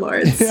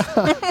overlords.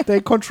 Yeah, they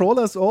control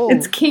us all.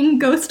 It's King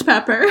Ghost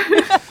Pepper.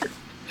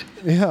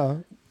 Yeah.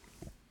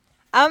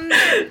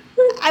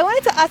 I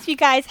wanted to ask you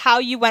guys how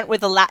you went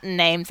with the Latin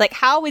names. Like,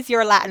 how is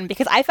your Latin?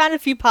 Because I found a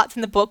few parts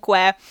in the book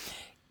where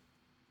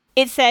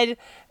it said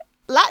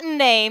Latin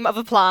name of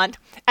a plant,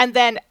 and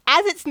then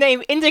as its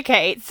name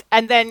indicates,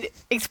 and then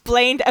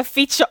explained a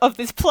feature of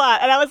this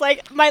plant. And I was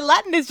like, my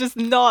Latin is just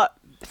not.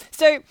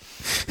 So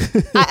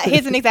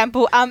here's an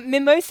example.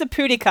 Mimosa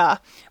pudica,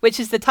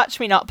 which is the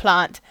touch-me-not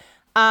plant.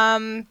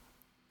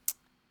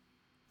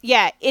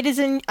 It is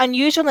an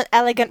unusual and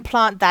elegant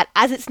plant that,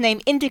 as its name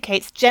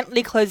indicates,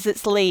 gently closes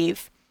its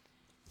leaf.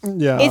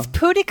 Yeah. Is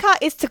pudica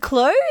is to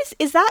close?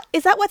 Is that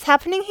what's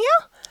happening here?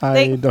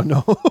 I don't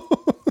know.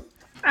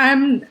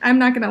 I'm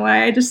not gonna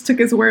lie, I just took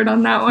his word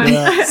on that one.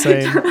 Yeah,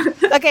 same.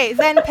 Okay,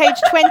 then page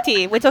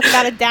 20, we're talking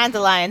about a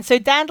dandelion. So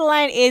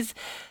dandelion is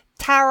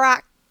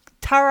Tarazacum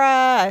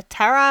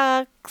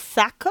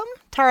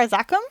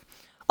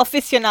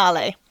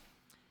officinale,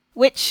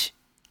 which,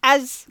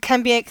 as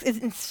can be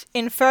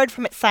inferred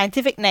from its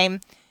scientific name,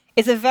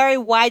 is a very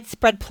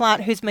widespread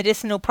plant whose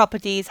medicinal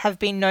properties have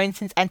been known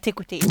since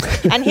antiquity.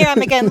 And here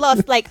I'm again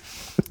lost. Like,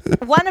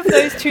 one of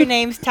those two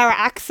names,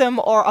 Taraxum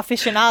or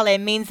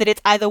officinale, means that it's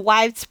either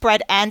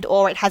widespread and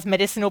or it has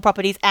medicinal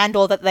properties and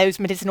or that those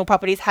medicinal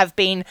properties have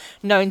been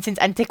known since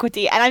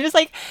antiquity. And I'm just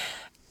like,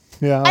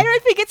 I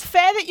don't think it's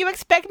fair that you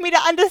expect me to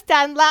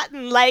understand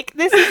Latin. Like,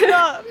 this is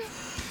not...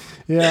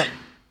 Yeah.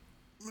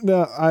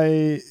 No,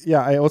 I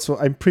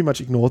pretty much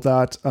ignored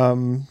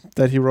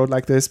that he wrote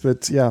like this,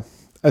 but yeah,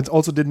 it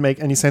also didn't make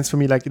any sense for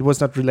me. Like, it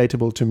was not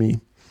relatable to me.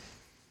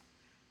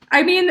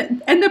 I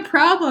mean, and the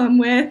problem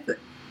with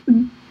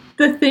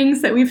the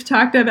things that we've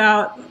talked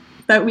about,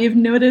 that we've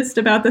noticed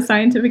about the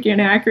scientific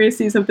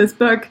inaccuracies of this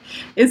book,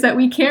 is that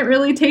we can't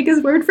really take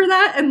his word for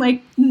that, and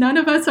like none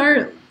of us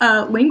are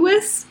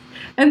linguists,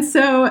 and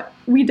so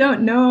we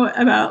don't know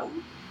about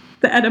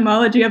the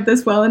etymology of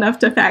this well enough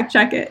to fact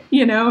check it,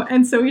 you know?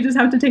 And so we just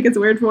have to take his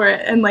word for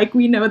it. And like,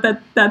 we know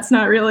that that's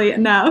not really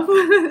enough.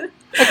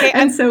 Okay,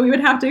 and so we would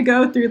have to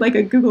go through like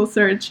a Google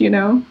search, you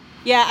know?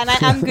 Yeah, and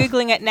I'm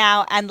Googling it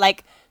now, and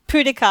like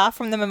pudica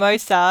from the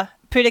mimosa,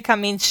 pudica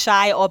means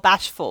shy or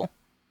bashful.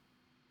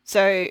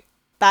 So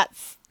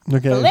that's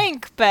the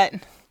link, but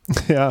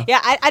yeah,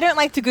 I don't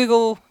like to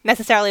Google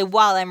necessarily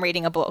while I'm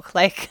reading a book,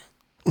 like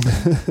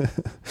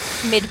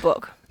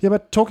mid-book. Yeah,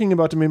 but talking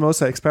about the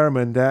mimosa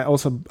experiment, I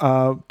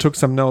also took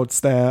some notes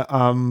there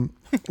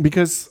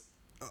because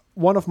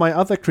one of my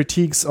other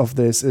critiques of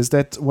this is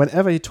that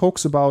whenever he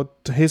talks about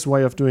his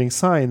way of doing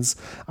science,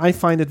 I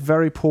find it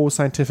very poor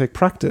scientific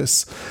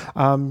practice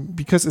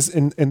because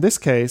in this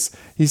case,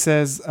 he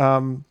says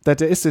that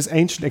there is this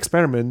ancient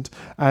experiment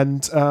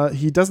and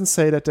he doesn't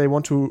say that they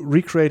want to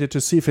recreate it to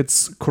see if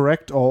it's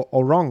correct or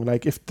wrong,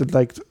 like if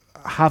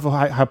have a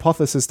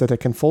hypothesis that they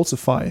can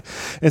falsify.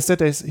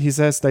 Instead, he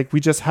says, like, we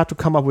just had to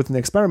come up with an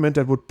experiment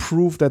that would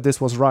prove that this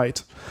was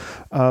right.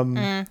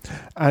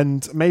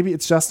 And maybe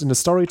it's just in the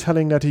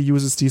storytelling that he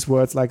uses these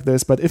words like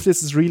this, but if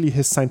this is really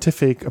his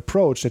scientific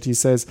approach, that he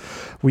says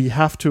we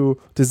have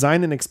to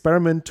design an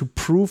experiment to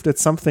prove that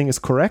something is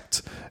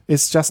correct,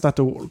 it's just not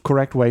the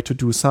correct way to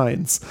do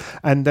science.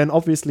 And then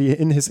obviously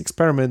in his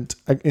experiment,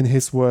 in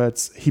his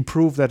words, he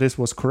proved that this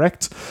was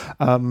correct.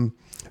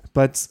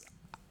 But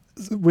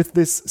with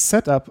this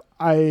setup,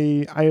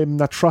 I am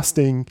not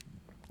trusting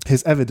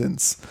his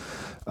evidence,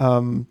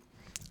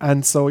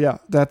 and so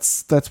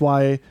that's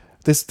why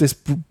this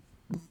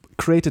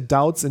created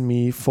doubts in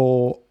me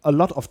for a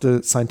lot of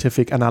the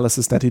scientific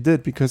analysis that he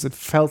did, because it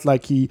felt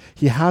like he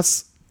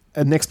has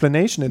an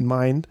explanation in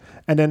mind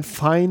and then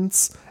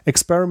finds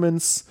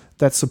experiments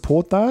that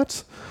support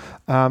that,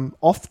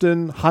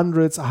 often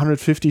hundreds,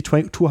 150,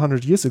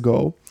 200 years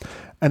ago,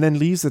 and then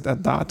leaves it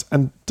at that.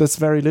 And does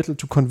very little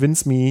to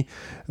convince me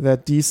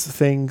that these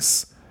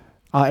things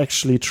are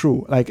actually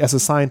true. Like, as a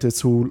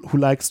scientist who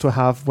likes to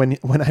have, when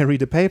I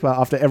read a paper,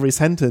 after every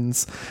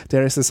sentence,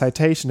 there is a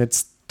citation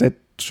that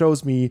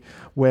shows me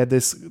where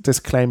this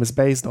claim is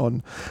based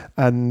on.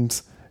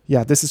 And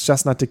yeah, this is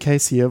just not the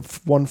case here.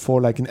 One, for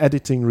like an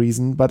editing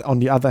reason, but on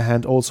the other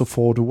hand, also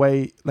for the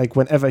way, like,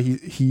 whenever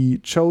he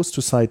chose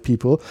to cite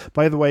people.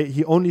 By the way,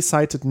 he only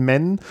cited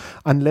men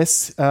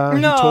unless he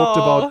talked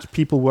about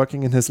people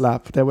working in his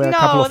lab. There were a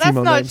couple of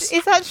female names.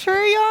 Is that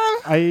true,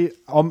 Joram?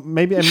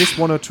 Maybe I missed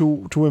one or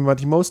two but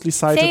he mostly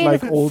cited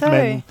like old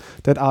men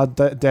that are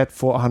dead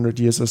for 100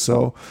 years or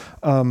so.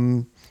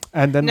 And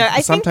then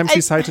sometimes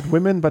he cited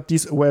women, but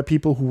these were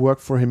people who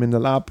worked for him in the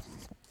lab.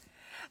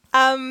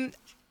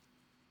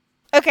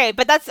 Okay,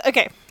 but that's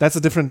okay. That's a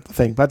different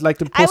thing. But like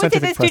the I would say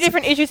there's two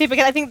different issues here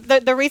because I think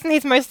the reason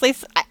he's mostly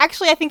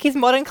actually I think his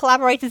modern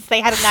collaborators, they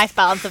had a nice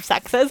balance of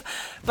sexes,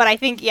 but I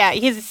think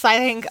he's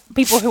citing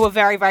people who are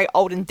very, very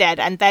old and dead,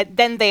 and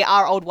then they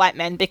are old white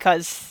men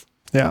because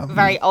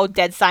very old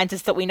dead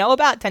scientists that we know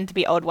about tend to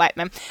be old white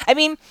men. I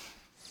mean,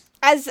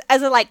 as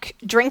a like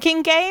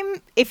drinking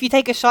game, if you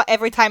take a shot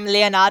every time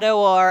Leonardo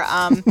or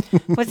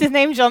what's his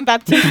name,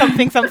 Jean-Baptiste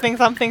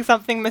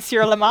something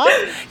Monsieur Lamarck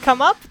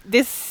come up,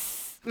 this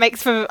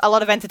makes for a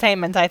lot of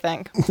entertainment, I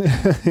think.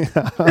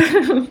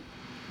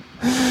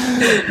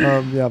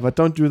 But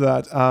don't do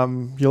that.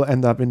 You'll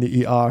end up in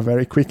the ER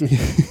very quickly,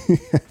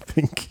 I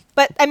think.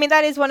 But I mean,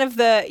 that is one of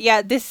the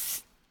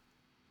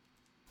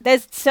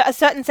there's a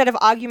certain set of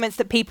arguments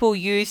that people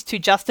use to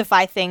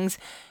justify things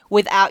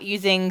without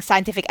using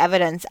scientific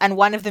evidence, and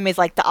one of them is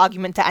like the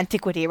argument to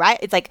antiquity, right?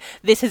 It's like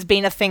this has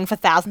been a thing for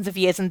thousands of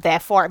years, and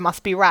therefore it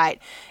must be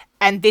right.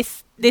 And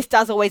this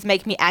does always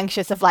make me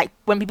anxious of like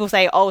when people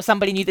say, oh,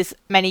 somebody knew this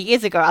many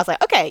years ago. I was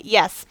like, okay,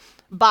 yes,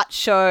 but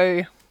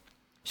show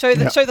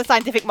the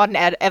scientific modern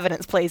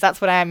evidence, please.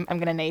 That's what I'm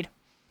going to need.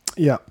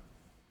 Yeah.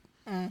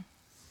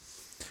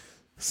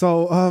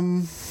 So,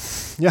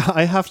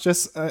 I have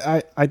just,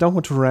 I don't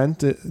want to rant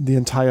the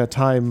entire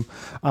time.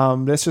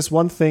 There's just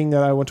one thing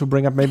that I want to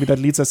bring up, maybe that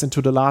leads us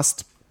into the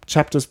last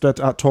chapters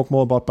that talk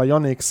more about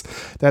bionics,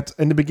 that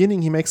in the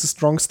beginning he makes a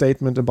strong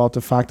statement about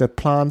the fact that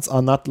plants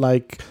are not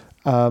like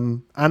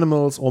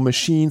animals or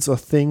machines or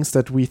things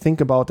that we think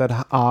about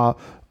that are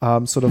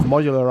sort of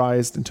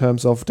modularized in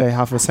terms of they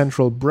have a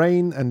central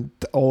brain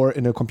or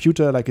in a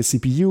computer like a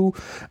CPU,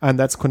 and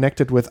that's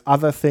connected with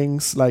other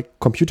things like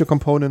computer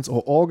components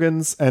or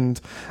organs, and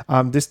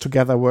this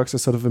together works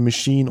as sort of a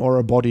machine or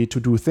a body to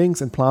do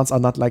things, and plants are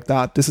not like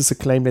that. This is a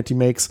claim that he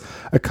makes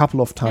a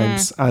couple of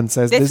times and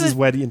says this is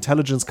where the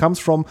intelligence comes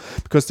from,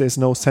 because there's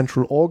no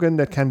central organ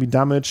that can be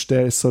damaged.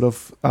 There's sort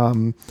of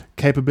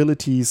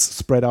capabilities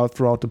spread out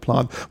throughout the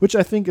plant, which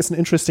I think is an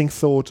interesting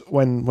thought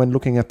when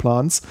looking at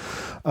plants.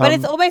 But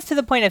it's almost to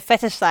the point of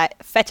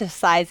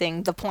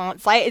fetishizing the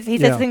plants. Like he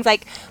says things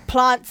like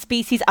plant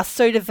species are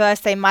so diverse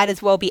they might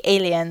as well be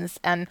aliens,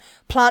 and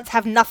plants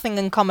have nothing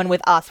in common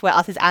with us, where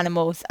us is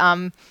animals.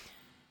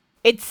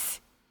 It's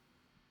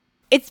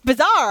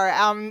bizarre.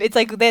 It's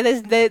like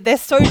they're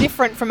so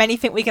different from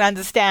anything we can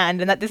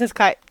understand, and that this is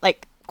quite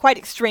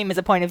extreme as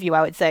a point of view,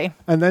 I would say.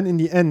 And then in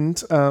the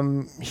end,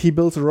 he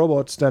builds a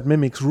robot that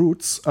mimics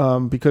roots,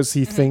 because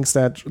he thinks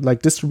that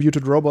like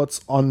distributed robots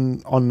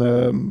on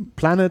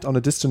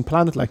a distant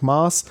planet like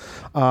Mars,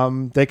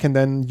 they can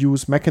then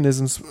use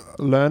mechanisms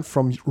learned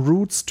from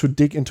roots to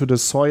dig into the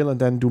soil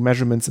and then do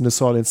measurements in the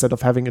soil instead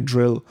of having a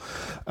drill.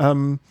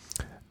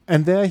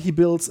 And there he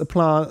builds a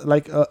plant,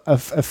 like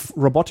a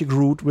robotic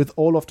root with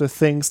all of the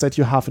things that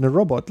you have in a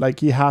robot. Like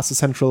he has a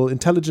central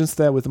intelligence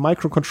there with a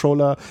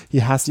microcontroller, he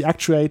has the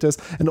actuators,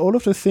 and all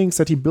of the things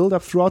that he built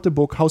up throughout the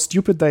book, how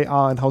stupid they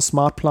are and how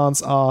smart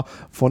plants are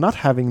for not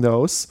having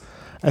those.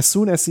 As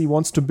soon as he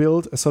wants to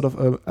build a sort of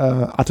a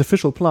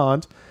artificial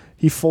plant,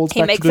 he falls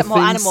back to the things... He makes it more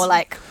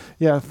animal-like.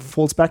 Yeah,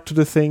 falls back to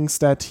the things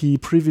that he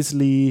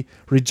previously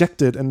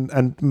rejected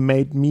and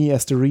made me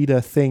as the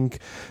reader think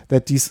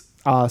that these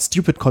are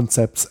stupid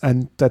concepts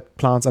and that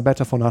plants are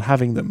better for not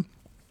having them.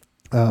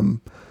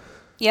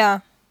 Yeah.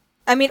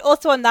 I mean,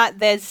 also on that,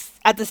 there's,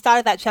 at the start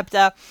of that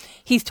chapter,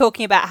 he's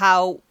talking about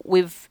how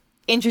we've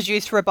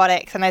introduced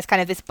robotics and there's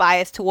kind of this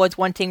bias towards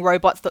wanting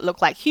robots that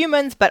look like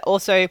humans, but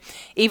also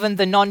even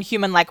the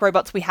non-human like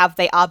robots we have,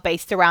 they are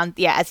based around,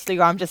 as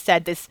Joram just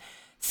said, this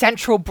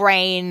central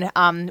brain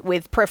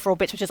with peripheral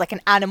bits, which is like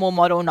an animal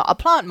model, not a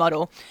plant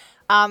model.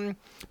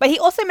 But he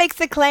also makes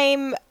the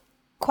claim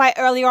quite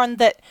early on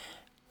that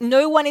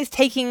no one is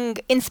taking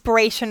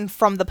inspiration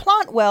from the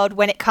plant world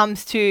when it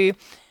comes to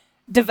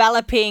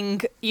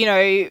developing,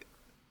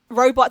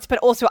 robots, but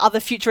also other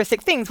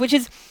futuristic things, which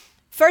is,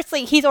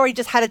 firstly, he's already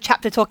just had a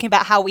chapter talking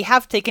about how we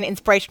have taken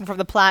inspiration from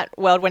the plant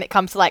world when it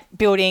comes to like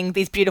building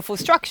these beautiful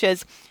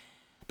structures.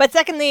 But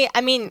secondly, I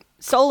mean,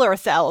 solar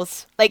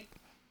cells, like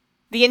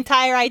the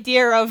entire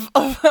idea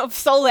of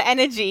solar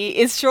energy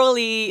is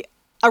surely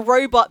a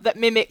robot that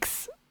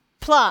mimics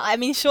plant. I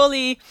mean,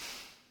 surely,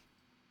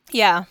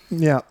 yeah.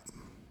 Yeah.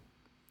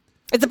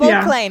 It's a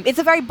bold claim. It's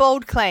a very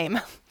bold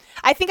claim.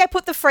 I think I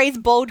put the phrase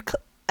bold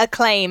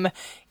claim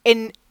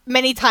in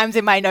many times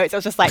in my notes. I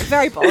was just like,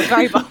 very bold,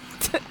 very bold.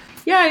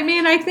 Yeah, I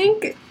mean, I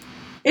think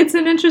it's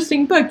an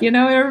interesting book. It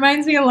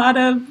reminds me a lot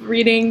of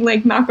reading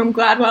like Malcolm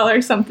Gladwell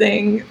or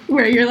something,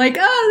 where you're like,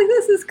 oh,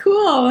 this is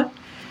cool.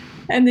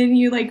 And then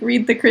you like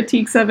read the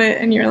critiques of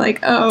it and you're like,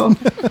 oh,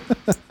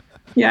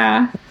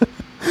 yeah.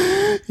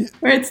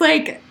 Where it's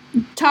like,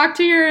 talk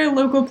to your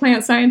local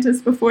plant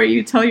scientist before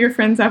you tell your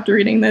friends after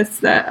reading this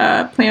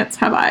that plants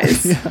have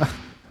eyes.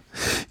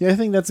 Yeah, I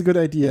think that's a good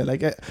idea.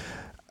 Like,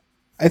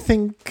 I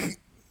think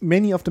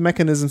many of the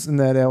mechanisms in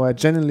there were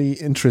generally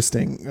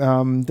interesting.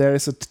 There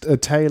is a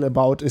tale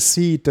about a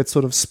seed that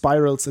sort of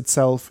spirals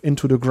itself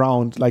into the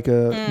ground like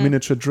a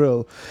miniature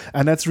drill.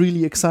 And that's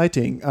really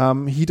exciting.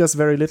 He does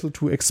very little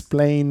to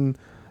explain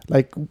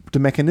like the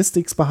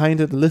mechanistics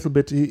behind it a little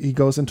bit. He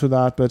goes into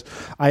that, but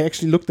I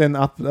actually looked then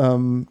up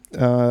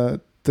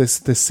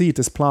this seed,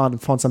 this plant,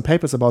 and found some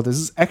papers about this.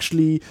 This is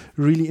actually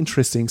really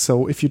interesting.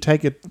 So if you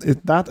take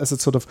that as a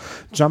sort of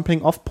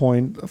jumping off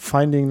point,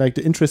 finding like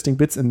the interesting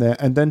bits in there,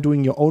 and then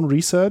doing your own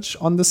research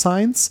on the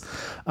science,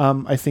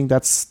 I think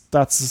that's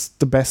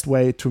the best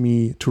way to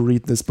me to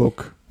read this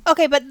book.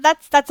 Okay, but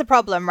that's a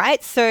problem,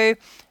 right? So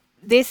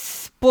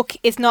this book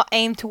is not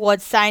aimed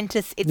towards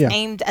scientists. It's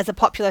aimed as a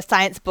popular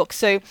science book.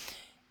 So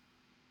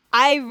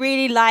I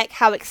really like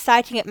how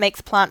exciting it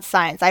makes plant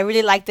science. I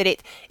really like that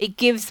it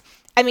gives...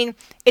 I mean,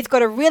 it's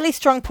got a really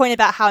strong point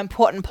about how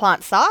important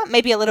plants are.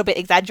 Maybe a little bit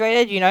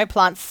exaggerated,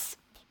 plants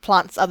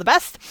are the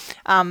best.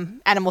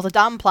 Animals are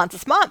dumb, plants are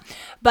smart.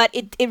 But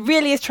it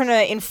really is trying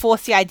to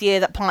enforce the idea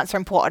that plants are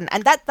important.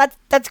 And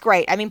that's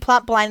great. I mean,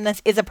 plant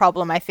blindness is a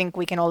problem, I think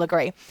we can all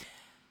agree.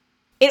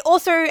 It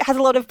also has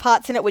a lot of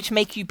parts in it which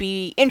make you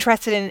be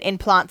interested in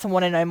plants and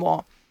want to know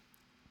more.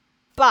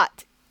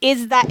 But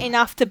is that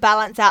enough to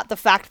balance out the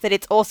fact that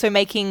it's also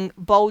making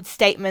bold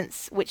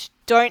statements which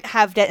don't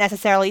have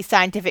necessarily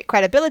scientific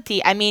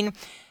credibility? I mean,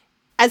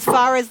 as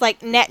far as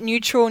like net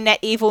neutral, net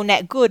evil,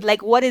 net good,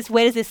 like where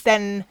does this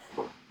then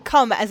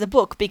come as a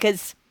book?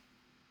 Because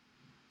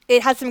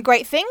it has some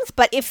great things,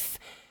 but if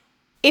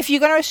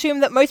you're going to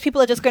assume that most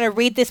people are just going to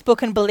read this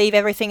book and believe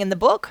everything in the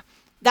book,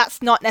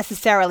 that's not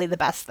necessarily the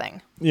best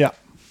thing. Yeah.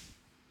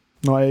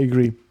 No, I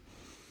agree.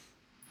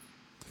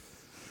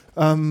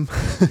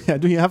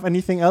 Do you have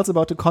anything else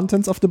about the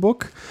contents of the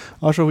book,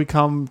 or shall we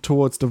come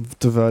towards the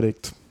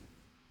verdict?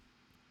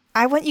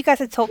 I want you guys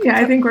to talk. Yeah,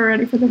 I think we're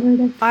ready for the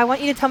verdict. I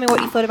want you to tell me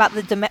what you thought about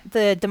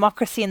the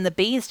democracy and the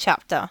bees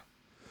chapter.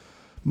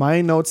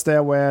 My notes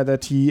there were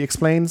that he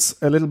explains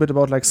a little bit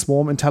about like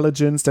swarm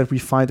intelligence that we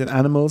find in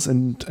animals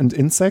and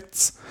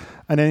insects.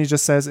 And then he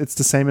just says it's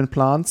the same in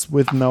plants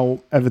with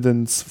no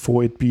evidence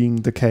for it being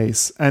the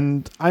case.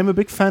 And I'm a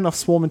big fan of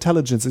swarm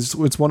intelligence.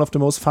 It's one of the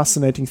most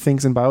fascinating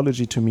things in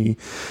biology to me,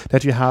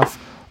 that you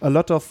have a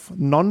lot of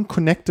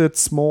non-connected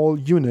small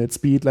units,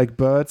 be it like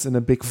birds in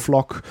a big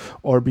flock,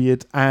 or be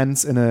it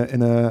ants in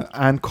a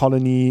ant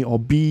colony, or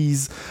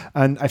bees.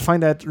 And I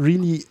find that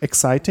really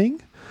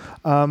exciting,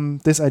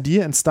 this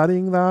idea, and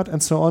studying that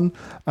and so on.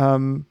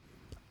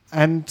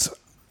 And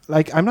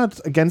like, I'm not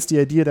against the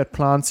idea that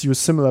plants use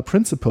similar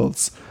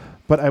principles,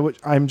 but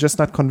I'm just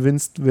not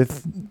convinced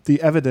with the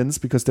evidence,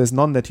 because there's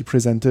none that he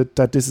presented,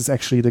 that this is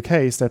actually the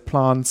case, that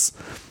plants,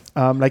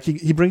 like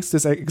he brings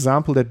this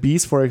example that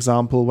bees, for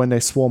example, when they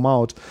swarm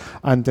out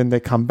and then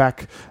they come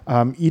back,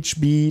 each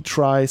bee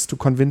tries to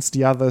convince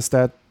the others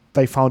that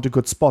they found a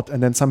good spot,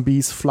 and then some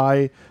bees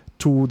fly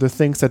to the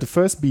things that the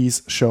first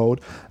bees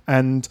showed,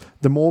 and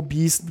the more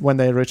bees, when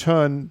they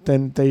return,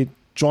 then they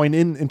join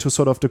into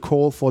sort of the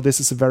call for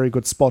this is a very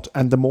good spot.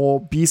 And the more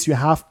bees you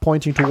have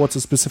pointing towards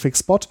a specific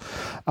spot,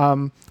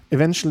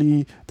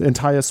 eventually the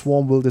entire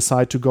swarm will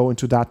decide to go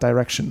into that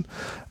direction.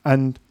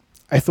 And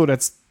I thought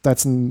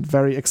that's a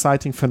very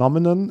exciting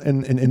phenomenon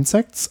in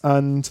insects.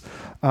 And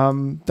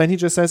then he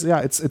just says,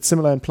 it's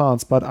similar in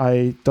plants, but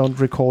I don't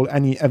recall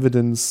any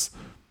evidence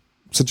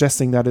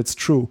suggesting that it's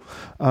true.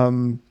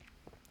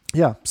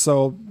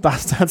 So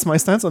that's my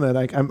stance on it.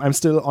 Like, I'm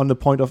still on the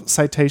point of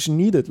citation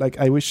needed. Like,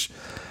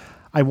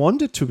 I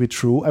want it to be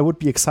true. I would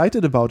be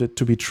excited about it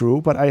to be true,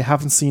 but I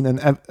haven't seen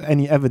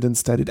any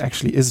evidence that it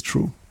actually is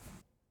true.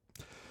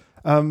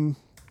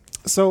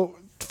 So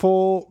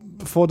for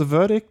the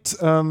verdict,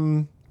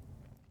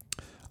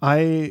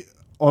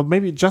 or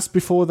maybe just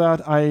before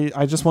that,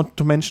 I just want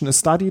to mention a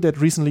study that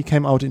recently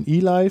came out in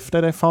eLife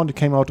that I found. It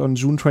came out on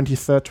June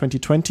 23rd,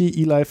 2020.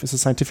 eLife is a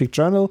scientific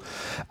journal,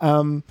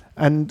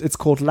 and it's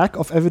called Lack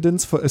of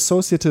Evidence for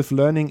Associative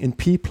Learning in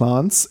Pea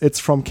Plants. It's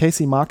from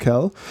Casey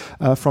Markell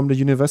from the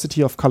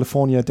University of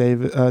California,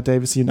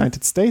 Davis,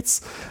 United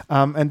States.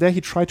 And there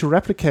he tried to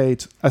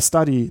replicate a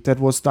study that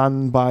was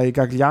done by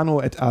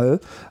Gagliano et al.,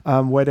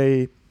 where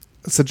they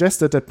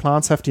suggested that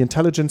plants have the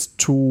intelligence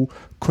to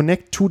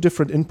connect two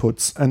different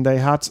inputs, and they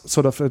had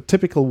sort of a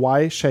typical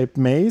Y-shaped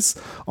maze.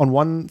 On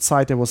one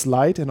side there was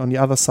light, and on the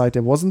other side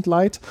there wasn't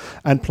light,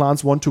 and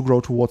plants want to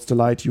grow towards the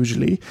light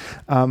usually,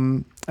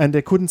 and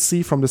they couldn't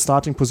see from the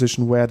starting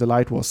position where the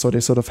light was, so they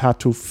sort of had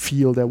to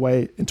feel their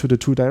way into the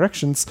two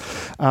directions,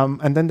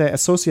 and then they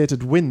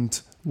associated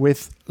wind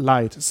with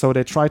light. So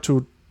they tried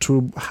to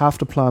have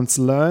the plants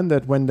learn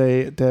that when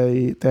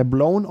they're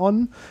blown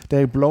on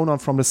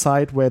from the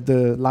side where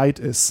the light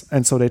is.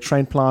 And so they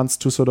train plants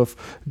to sort of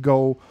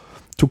go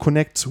to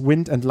connect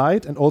wind and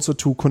light, and also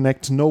to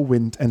connect no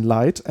wind and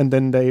light. And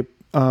then they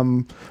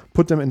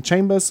put them in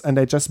chambers, and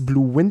they just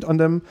blew wind on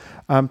them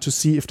to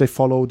see if they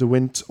follow the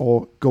wind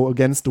or go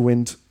against the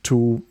wind,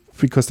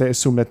 because they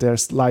assume that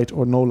there's light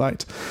or no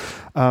light.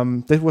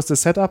 That was the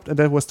setup, and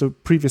that was the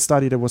previous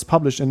study that was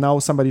published, and now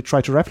somebody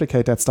tried to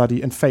replicate that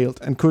study and failed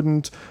and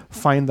couldn't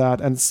find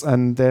that,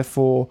 and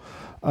therefore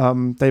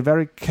they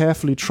very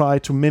carefully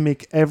tried to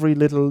mimic every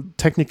little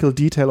technical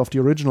detail of the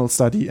original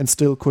study and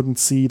still couldn't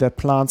see that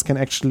plants can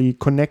actually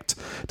connect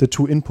the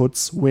two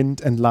inputs,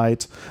 wind and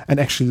light, and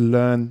actually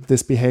learn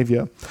this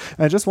behavior.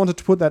 And I just wanted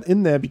to put that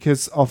in there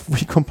because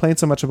we complain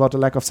so much about the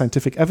lack of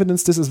scientific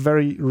evidence. This is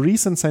very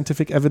recent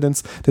scientific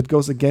evidence that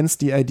goes against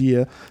the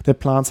idea that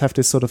plants have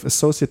this sort of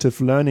associative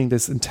learning,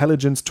 this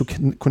intelligence to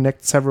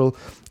connect several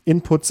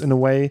inputs in a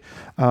way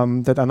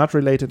that are not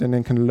related, and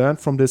then can learn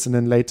from this and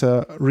then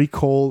later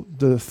recall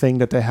the thing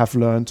that they have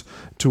learned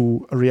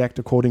to react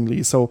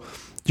accordingly. So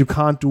you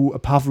can't do a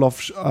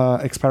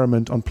Pavlov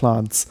experiment on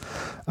plants,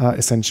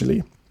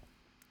 essentially.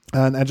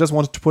 And I just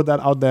wanted to put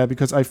that out there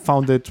because I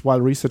found it while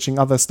researching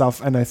other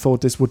stuff, and I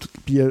thought this would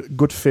be a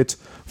good fit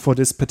for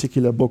this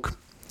particular book.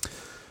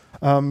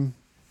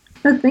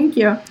 Thank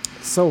you.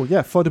 So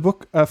yeah, for the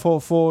book,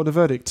 for the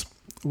verdict,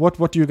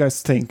 what do you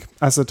guys think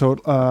as a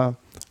total?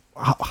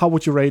 How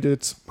would you rate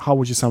it? How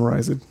would you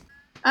summarize it?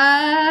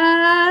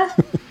 I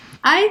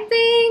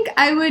think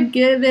I would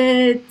give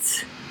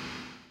it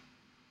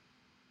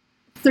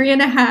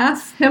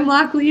 3.5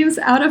 hemlock leaves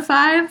out of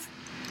 5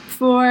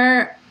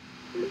 for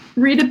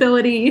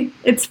readability.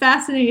 It's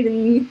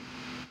fascinating.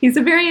 He's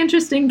a very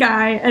interesting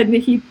guy, and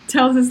he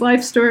tells his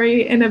life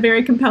story in a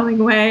very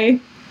compelling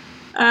way.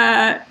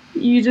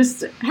 You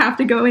just have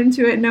to go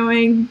into it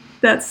knowing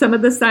that some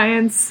of the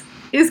science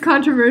is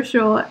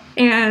controversial,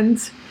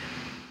 and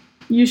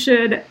you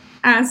should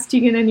ask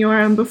Tegan and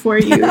Joram before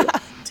you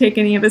take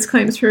any of his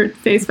claims for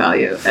face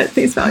value. I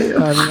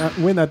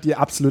mean, we're not the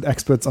absolute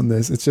experts on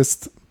this. It's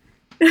just,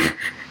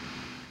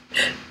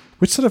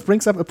 which sort of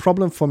brings up a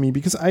problem for me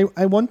because I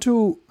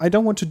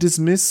don't want to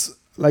dismiss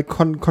like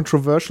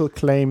controversial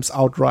claims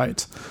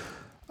outright.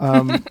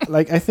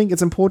 Like I think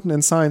it's important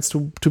in science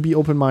to be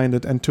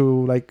open-minded and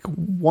to like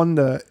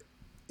wonder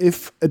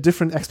if a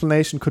different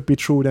explanation could be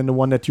true than the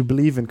one that you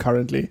believe in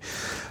currently.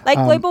 Like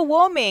global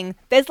warming.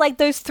 There's like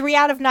those 3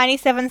 out of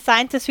 97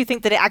 scientists who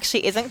think that it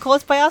actually isn't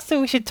caused by us,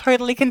 so we should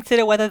totally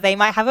consider whether they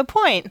might have a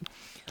point.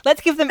 Let's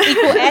give them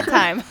equal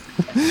airtime.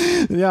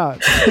 Yeah.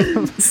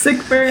 Sick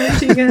burn,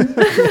 Tegan.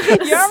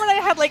 Joram and I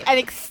had like an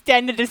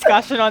extended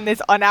discussion on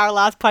this on our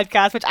last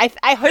podcast, which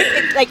I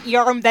hope like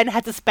Joram then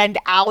had to spend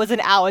hours and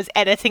hours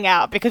editing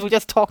out because we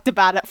just talked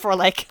about it for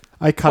like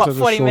I cut it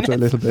 40 short minutes. a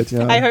little bit,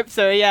 yeah. I hope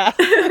so, yeah.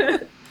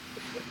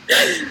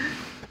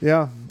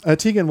 Yeah.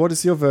 Tegan, what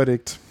is your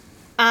verdict?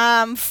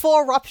 4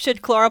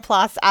 ruptured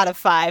chloroplasts out of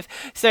 5.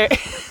 So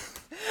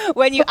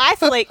when you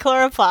isolate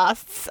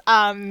chloroplasts,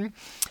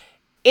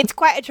 it's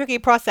quite a tricky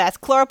process.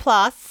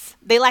 Chloroplasts,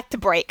 they like to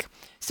break.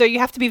 So you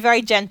have to be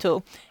very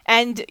gentle.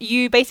 And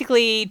you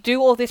basically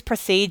do all this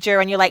procedure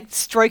and you're like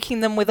stroking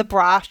them with a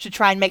brush to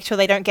try and make sure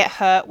they don't get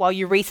hurt while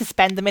you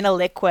resuspend them in a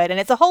liquid. And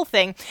it's a whole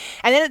thing.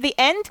 And then at the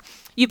end,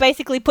 you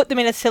basically put them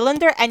in a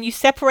cylinder and you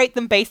separate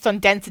them based on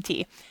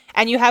density.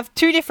 And you have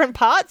 2 different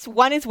parts.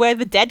 One is where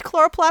the dead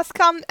chloroplasts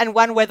come and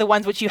one where the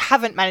ones which you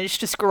haven't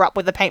managed to screw up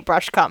with a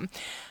paintbrush come.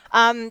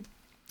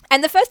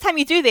 And the first time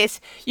you do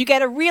this, you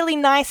get a really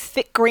nice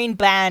thick green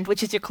band,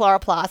 which is your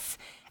chloroplasts.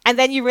 And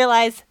then you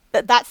realize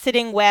that that's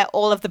sitting where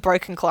all of the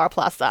broken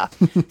chloroplasts are.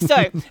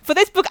 So for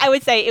this book, I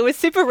would say it was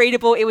super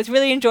readable. It was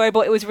really enjoyable.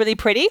 It was really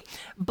pretty.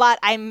 But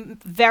I'm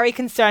very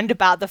concerned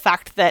about the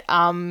fact that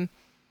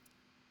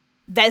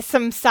there's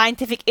some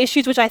scientific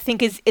issues, which I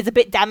think is a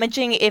bit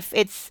damaging if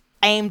it's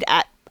aimed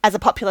at as a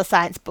popular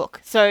science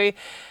book. So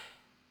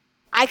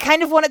I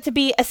kind of want it to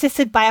be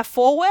assisted by a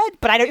foreword,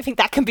 but I don't think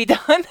that can be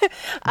done.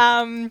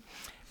 I'm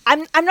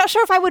not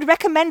sure if I would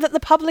recommend that the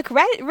public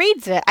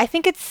reads it. I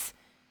think it's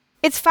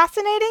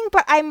fascinating,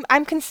 but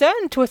I'm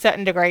concerned to a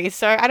certain degree.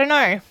 So I don't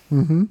know.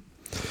 Mm-hmm.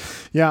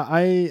 Yeah,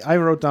 I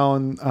wrote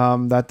down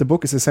that the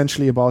book is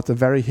essentially about the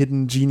very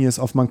hidden genius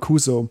of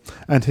Mancuso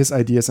and his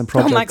ideas and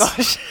projects. Oh my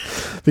gosh!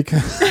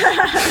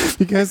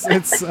 because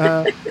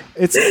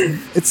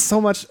it's so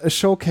much a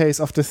showcase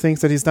of the things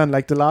that he's done.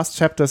 Like the last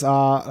chapters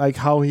are like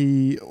how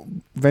he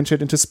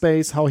ventured into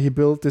space, how he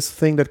built this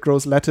thing that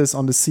grows lettuce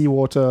on the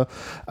seawater,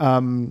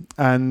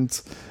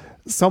 and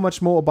so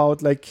much more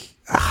about like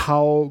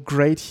how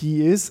great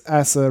he is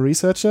as a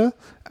researcher,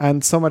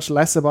 and so much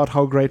less about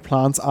how great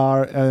plants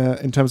are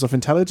in terms of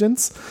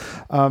intelligence.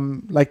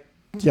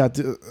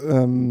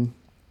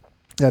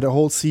 The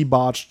whole sea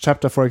barge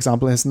chapter, for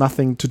example, has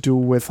nothing to do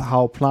with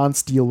how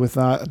plants deal with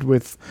that,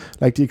 with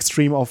like the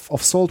extreme of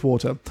salt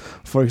water,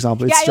 for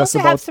example. Yeah, I also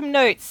have some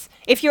notes.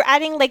 If you're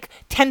adding like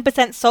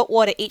 10% salt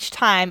water each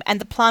time and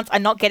the plants are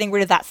not getting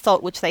rid of that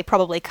salt, which they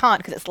probably can't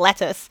because it's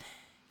lettuce,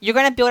 you're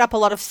going to build up a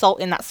lot of salt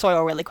in that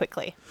soil really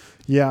quickly.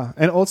 Yeah,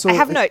 and also I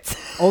have notes.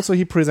 Also,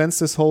 he presents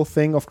this whole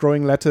thing of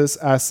growing lettuce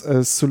as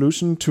a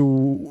solution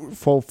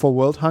for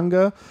world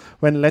hunger,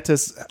 when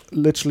lettuce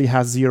literally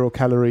has 0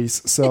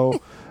 calories.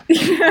 So,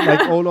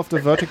 like all of the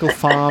vertical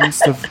farms,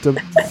 the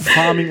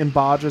farming in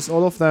barges,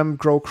 all of them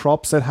grow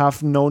crops that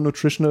have no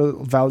nutritional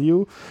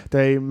value.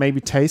 They maybe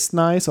taste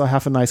nice or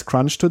have a nice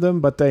crunch to them,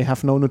 but they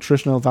have no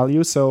nutritional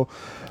value. So,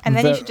 and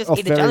then you should just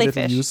eat a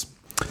jellyfish.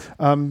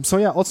 So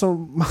yeah, also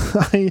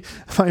my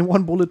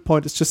one bullet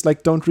point is just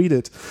like, don't read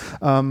it.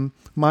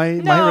 My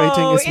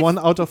rating is 1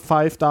 out of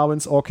 5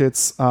 Darwin's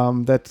orchids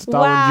that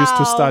Darwin used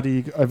to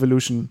study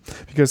evolution,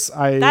 because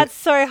That's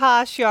so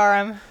harsh,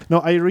 Joram. No,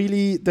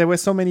 there were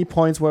so many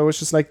points where I was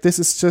just like, this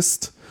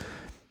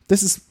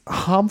is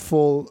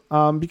harmful,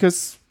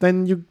 because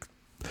then you,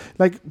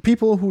 like,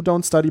 people who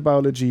don't study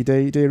biology,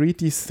 they read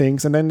these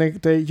things, and then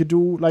you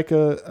do like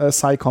a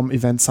SciComm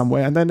event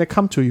somewhere, and then they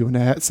come to you and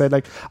they say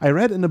like, I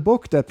read in a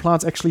book that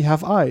plants actually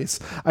have eyes.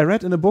 I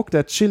read in a book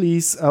that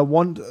chilies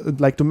want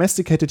like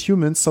domesticated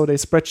humans, so they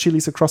spread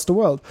chilies across the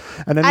world.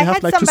 And then you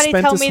have like to spend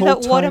this whole time. I had somebody tell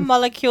me that water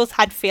molecules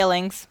had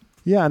feelings.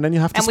 Yeah, and then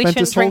you have to spend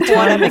this whole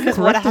time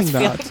correcting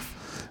that. Feelings.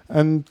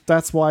 And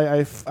that's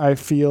why I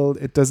feel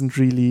it doesn't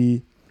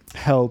really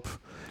help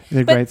in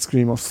a great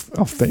scheme of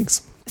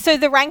things. So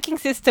the ranking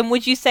system,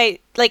 would you say,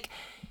 like,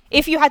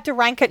 if you had to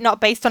rank it not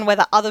based on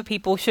whether other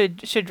people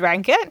should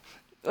rank it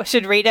or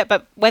should read it,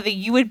 but whether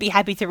you would be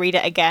happy to read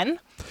it again?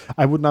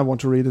 I would not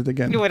want to read it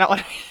again. You would not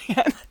want to read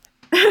it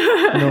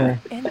again? No.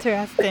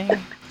 Interesting.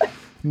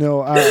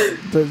 No,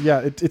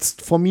 it's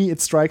for me,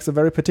 it strikes a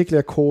very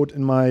particular chord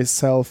in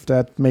myself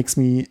that makes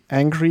me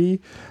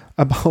angry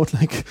about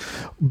like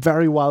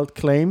very wild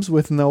claims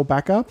with no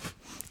backup.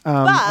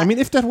 I mean,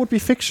 if that would be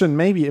fiction,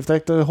 maybe if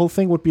like the whole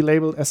thing would be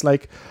labeled as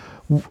like,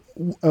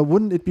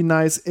 wouldn't it be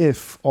nice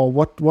if, or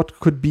what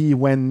could be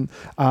when,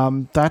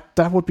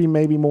 that would be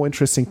maybe more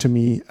interesting to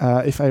me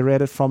if I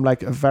read it from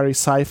like a very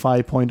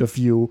sci-fi point of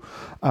view.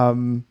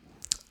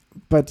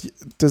 But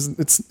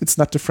it's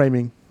not the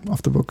framing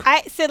of the book.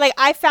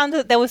 I found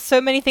that there was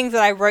so many things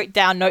that I wrote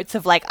down notes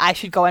of like, I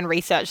should go and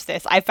research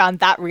this. I found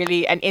that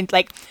really,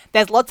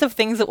 there's lots of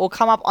things that will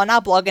come up on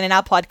our blog and in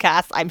our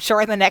podcast, I'm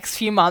sure in the next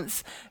few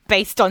months,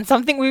 based on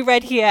something we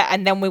read here,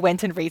 and then we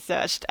went and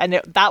researched,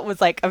 and that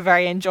was like a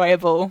very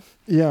enjoyable.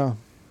 Yeah,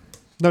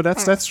 no,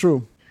 that's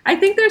true. I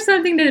think there's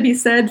something to be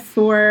said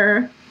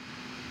for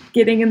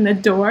getting in the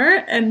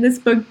door, and this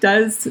book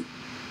does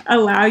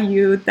allow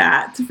you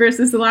that,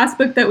 versus the last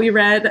book that we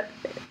read,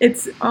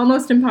 it's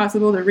almost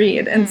impossible to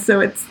read, and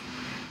so it's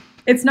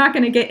not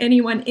going to get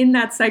anyone in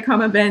that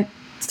SciComm event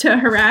to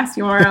harass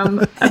Joram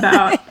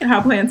about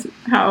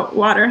how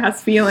water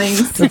has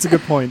feelings. That's a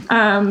good point.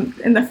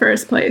 In the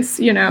first place,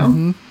 you know.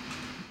 Mm-hmm.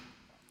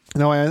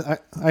 No, I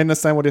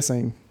understand what you're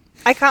saying.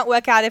 I can't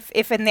work out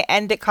if in the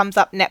end it comes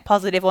up net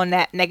positive or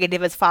net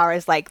negative as far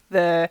as like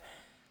the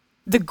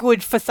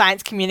good for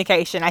science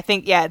communication. I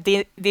think, yeah,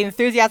 the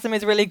enthusiasm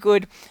is really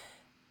good.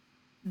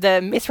 The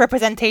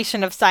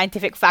misrepresentation of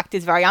scientific fact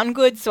is very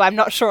ungood, so I'm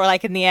not sure,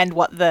 like, in the end,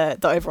 what the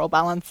overall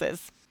balance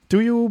is. Do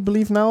you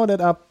believe now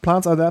that our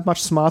plants are that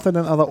much smarter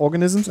than other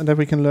organisms and that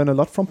we can learn a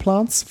lot from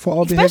plants for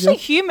our behavior? Especially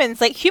humans.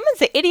 Like, humans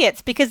are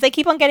idiots because they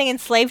keep on getting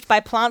enslaved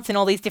by plants in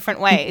all these different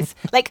ways.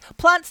 Like,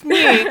 plants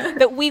knew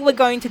that we were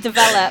going to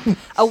develop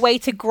a way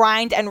to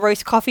grind and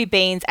roast coffee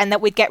beans, and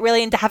that we'd get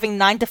really into having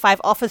 9-to-5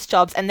 office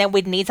jobs, and then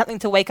we'd need something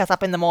to wake us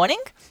up in the morning.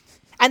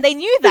 And they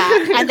knew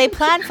that, and they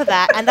planned for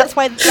that, and that's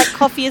why like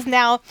coffee is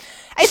now...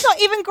 It's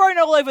not even grown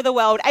all over the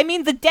world. I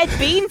mean, the dead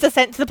beans are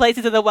sent to the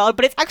places of the world,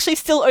 but it's actually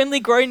still only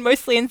grown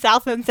mostly in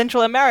South and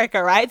Central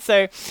America, right?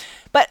 So,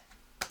 but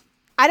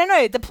I don't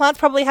know. The plants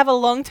probably have a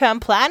long-term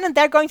plan, and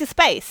they're going to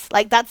space.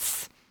 Like, that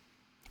is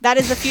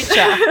the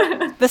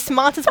future. The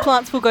smartest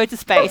plants will go to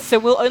space, so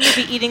we'll only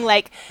be eating,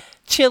 like,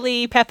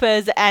 chili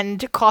peppers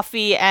and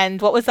coffee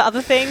and what was the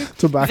other thing?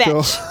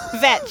 Tobacco.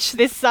 Vetch.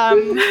 This,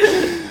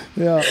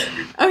 Yeah.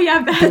 Oh,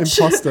 yeah, vetch. The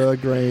imposter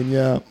grain,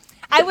 yeah.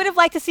 I would have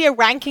liked to see a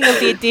ranking of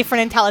the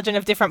different intelligent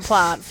of different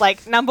plants.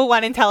 Like, number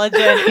 1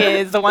 intelligent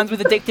is the ones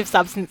with addictive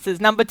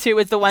substances. Number 2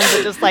 is the ones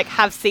that just, like,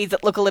 have seeds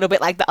that look a little bit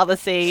like the other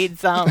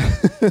seeds.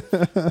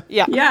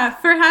 Yeah. Yeah,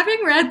 for having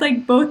read,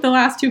 like, both the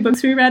last 2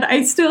 books we read,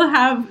 I still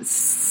have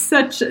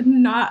such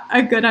not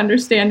a good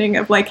understanding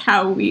of, like,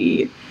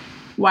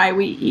 why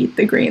we eat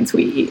the grains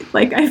we eat.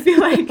 Like, I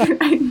feel like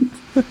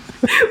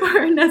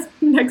our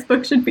next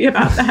book should be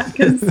about that,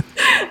 because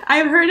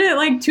I've heard it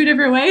like 2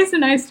 different ways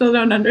and I still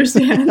don't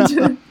understand.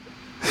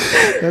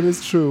 That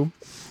is true.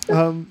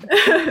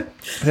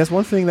 There's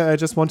one thing that I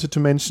just wanted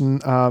to mention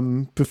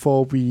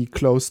before we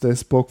close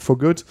this book for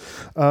good,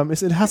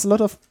 is it has a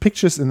lot of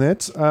pictures in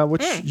it,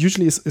 which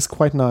usually is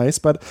quite nice,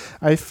 but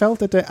I felt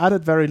that they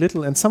added very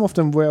little, and some of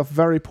them were of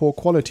very poor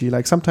quality.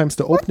 Like sometimes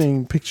the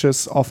opening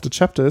pictures of the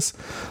chapters,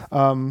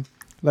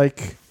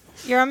 like...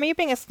 You're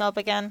being a snob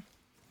again.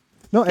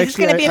 No,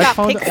 actually, I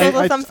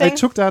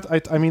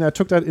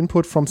took that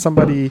input from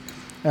somebody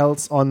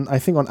else on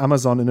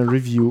Amazon in a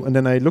review, and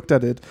then I looked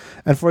at it.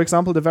 And for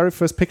example, the very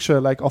first picture,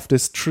 like of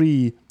this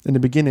tree in the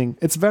beginning,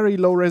 it's very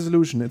low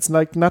resolution. It's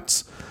like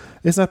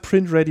it's not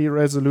print ready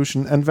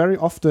resolution. And very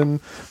often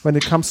when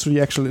it comes to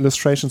the actual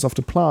illustrations of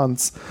the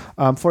plants,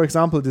 for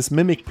example, this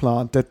mimic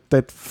plant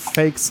that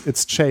fakes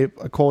its shape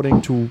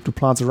according to the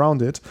plants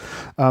around it,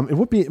 it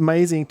would be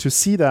amazing to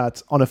see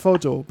that on a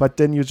photo, but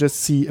then you just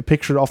see a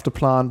picture of the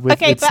plant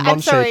with its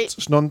non-shaped,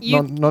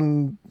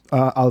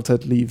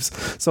 altered leaves.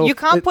 So you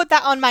can't put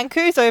that on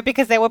Mancuso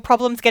because there were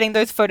problems getting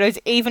those photos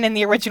even in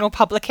the original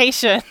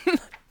publication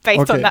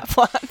based on that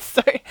plant.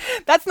 So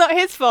that's not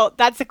his fault.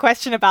 That's a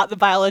question about the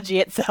biology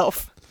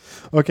itself.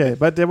 Okay,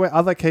 but there were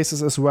other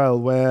cases as well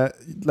where,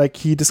 like,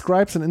 he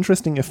describes an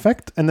interesting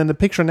effect, and then the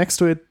picture next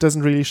to it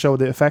doesn't really show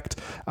the effect.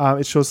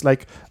 It shows,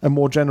 like, a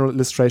more general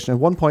illustration. At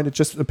one point, it's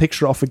just a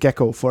picture of a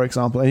gecko, for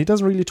example, and he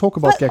doesn't really talk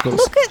about geckos.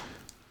 Look at,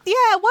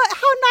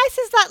 how nice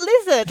is that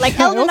lizard? Like,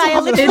 Ellen and I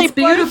are literally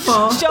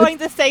both showing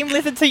the same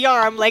lizard to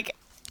Yoram. Like,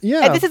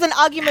 and this is an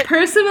argument.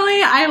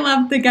 Personally, I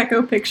love the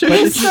gecko pictures.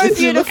 It's so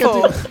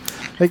beautiful.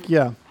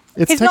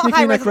 It's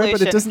technically not great,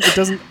 but it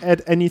doesn't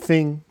add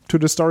anything to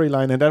the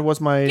storyline, and that was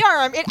my...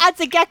 Yoram, it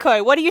adds a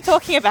gecko. What are you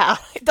talking about?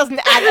 It doesn't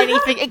add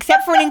anything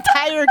except for an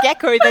entire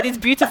gecko that is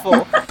beautiful.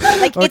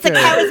 Like, it's a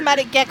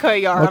charismatic gecko,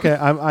 Yoram. Okay,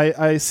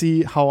 I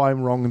see how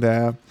I'm wrong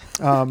there.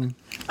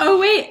 Oh,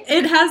 wait,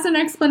 it has an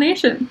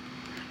explanation.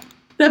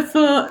 The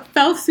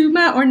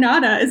Phelsuma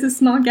ornata is a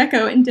small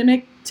gecko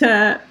endemic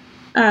to...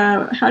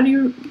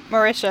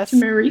 Mauritius.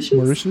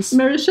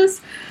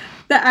 Mauritius.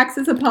 That acts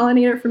as a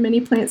pollinator for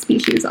many plant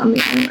species on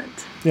the island.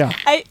 Yeah.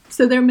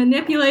 So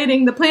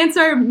the plants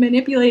are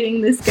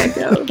manipulating this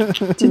gecko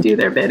to do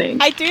their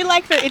bidding. I do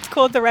like that it's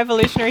called the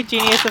revolutionary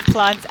genius of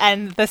plants,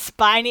 and the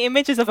spine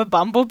image is of a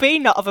bumblebee,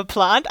 not of a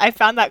plant. I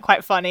found that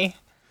quite funny.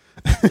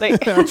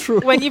 Like, true.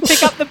 When you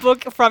pick up the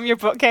book from your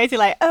bookcase, you're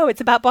like, oh,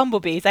 it's about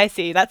bumblebees. I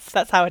see. That's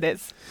how it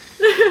is.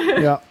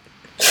 Yeah.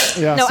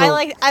 No, so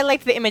I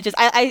like the images.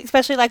 I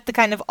especially like the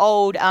kind of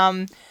old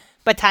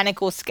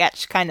botanical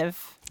sketch kind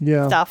of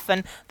stuff,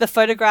 and the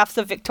photographs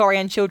of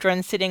Victorian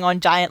children sitting on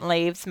giant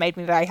leaves made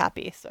me very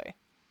happy. So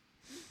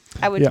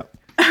I would. Yeah.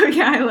 Oh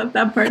yeah, I love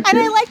that part. And too.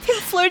 I liked him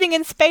floating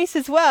in space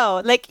as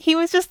well. Like, he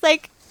was just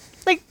like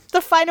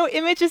the final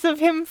images of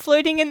him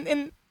floating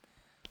in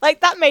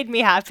like, that made me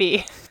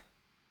happy.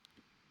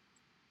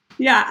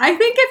 Yeah, I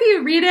think if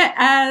you read it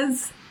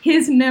as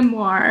his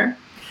memoir,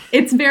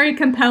 it's very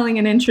compelling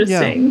and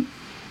interesting. Yeah.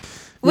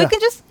 We can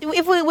just,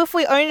 if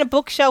we own a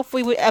bookshelf,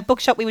 we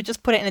would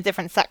just put it in a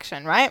different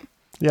section, right?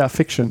 Yeah,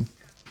 fiction.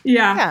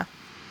 Yeah.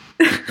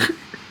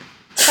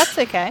 That's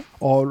okay.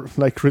 Or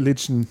like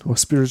religion or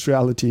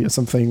spirituality or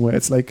something where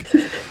it's like,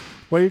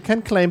 where you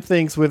can claim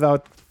things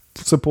without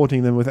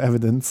supporting them with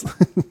evidence.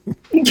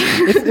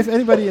 if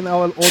anybody in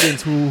our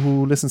audience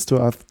who listens to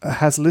us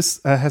has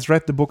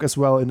read the book as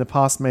well in the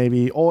past,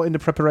 maybe, or in the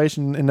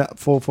preparation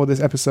for this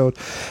episode,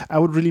 I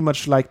would really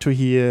much like to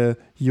hear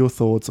your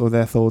thoughts or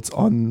their thoughts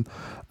on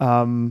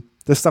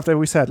the stuff that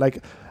we said.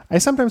 Like, I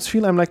sometimes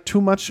feel I'm like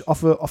too much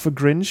of a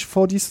Grinch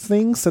for these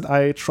things, that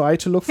I try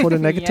to look for the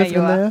negative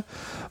in there.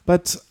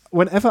 But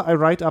whenever I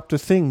write up the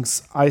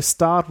things, I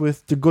start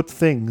with the good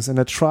things, and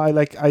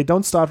I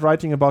don't start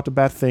writing about the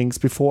bad things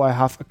before I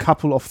have a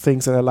couple of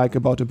things that I like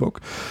about the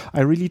book.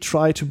 I really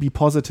try to be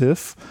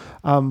positive,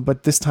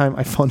 but this time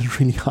I found it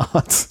really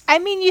hard. I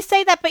mean, you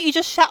say that, but you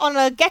just shat on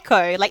a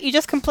gecko. Like, you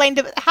just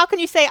complained. How can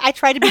you say I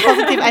try to be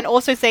positive and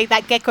also say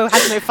that gecko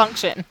has no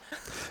function?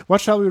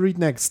 What shall we read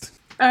next?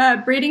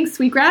 Braiding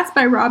Sweetgrass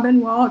by Robin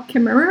Wall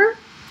Kimmerer.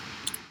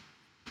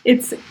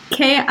 It's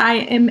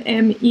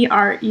Kimmerer.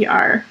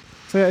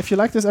 So yeah, if you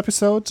like this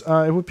episode,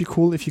 it would be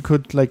cool if you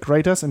could like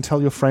rate us and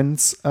tell your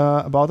friends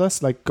about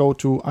us. Like, go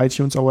to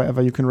iTunes or wherever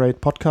you can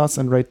rate podcasts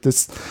and rate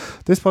this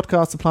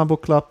podcast, the Plant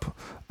Book Club,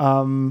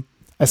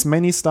 as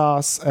many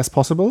stars as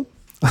possible.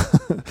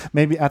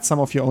 Maybe add some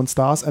of your own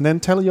stars, and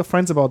then tell your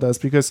friends about us,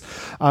 because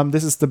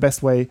this is the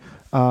best way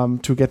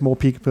to get more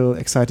people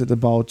excited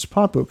about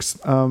plant books.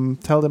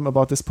 Tell them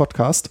about this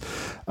podcast.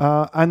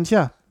 And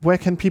yeah, where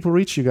can people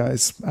reach you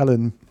guys?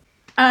 Ellen?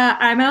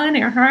 I'm Ellen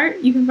Earhart.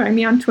 You can find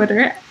me on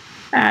Twitter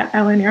at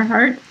Ellen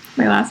Earhart.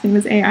 My last name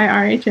is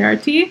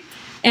AIRHART.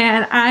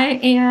 And I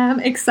am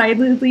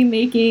excitedly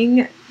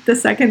making the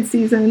second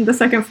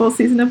full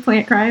season of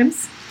Plant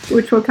Crimes,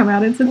 which will come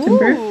out in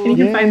September. Ooh. And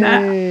you can find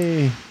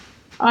that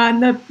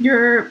on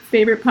your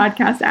favorite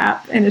podcast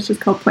app, and it's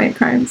just called Plant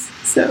Crimes.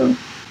 So,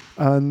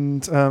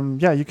 and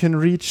you can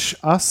reach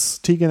us,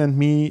 Tegan and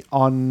me,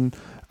 on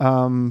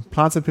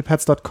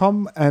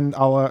plantsandpipettes.com and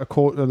our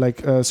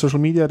social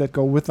media that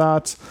go with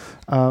that.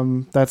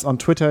 That's on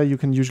Twitter. You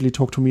can usually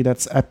talk to me.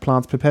 That's at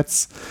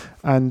plantspipettes,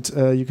 and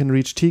you can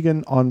reach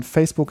Tegan on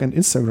Facebook and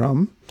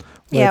Instagram.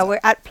 Yeah,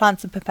 we're at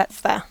Plants and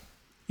Pipettes there.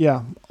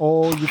 Yeah,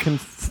 or you can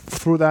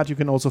through that you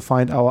can also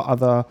find our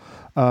other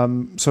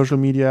social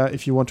media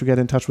if you want to get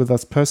in touch with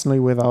us personally.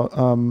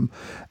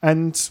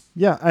 And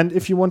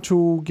if you want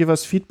to give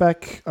us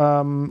feedback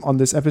on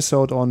this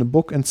episode or on the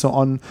book and so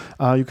on,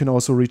 you can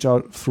also reach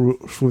out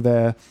through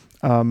there.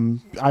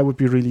 I would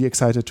be really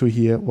excited to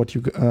hear what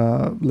you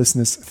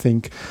listeners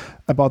think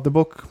about the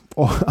book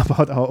or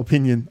about our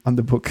opinion on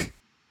the book.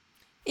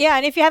 Yeah,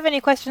 and if you have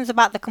any questions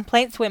about the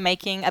complaints we're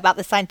making about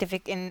the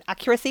scientific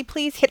inaccuracy,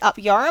 please hit up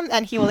Joram,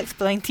 and he will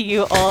explain to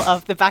you all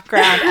of the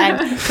background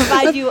and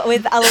provide you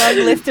with a long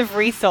list of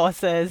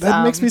resources.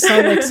 That makes me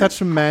sound like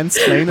such a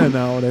mansplainer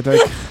now. That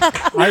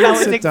I will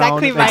sit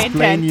down and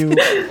explain you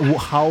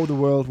how the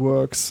world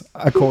works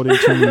according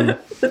to me.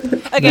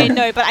 Okay,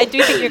 no, but I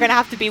do think you're going to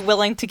have to be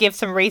willing to give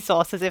some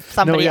resources if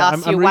somebody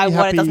asks you why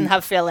water doesn't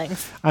have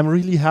feelings. I'm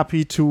really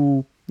happy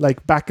to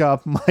back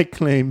up my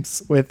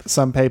claims with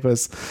some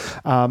papers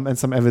and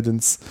some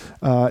evidence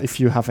if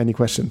you have any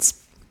questions.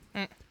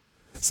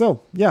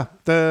 So, yeah,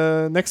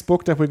 the next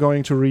book that we're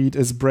going to read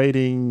is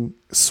Braiding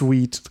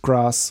Sweet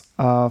Grass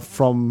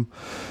from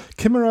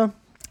Chimera.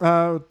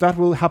 That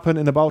will happen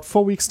in about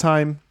 4 weeks'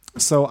 time.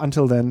 So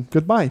until then,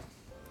 goodbye.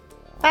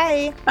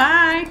 Bye.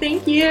 Bye.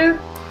 Thank you.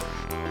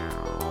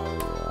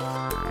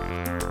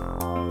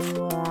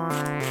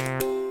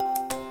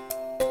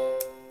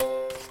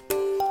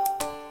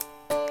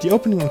 The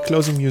opening and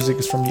closing music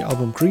is from the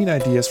album Green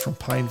Ideas from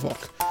Pine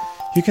Walk.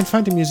 You can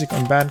find the music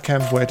on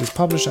Bandcamp, where it is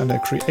published under a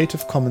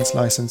Creative Commons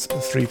license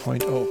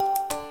 3.0.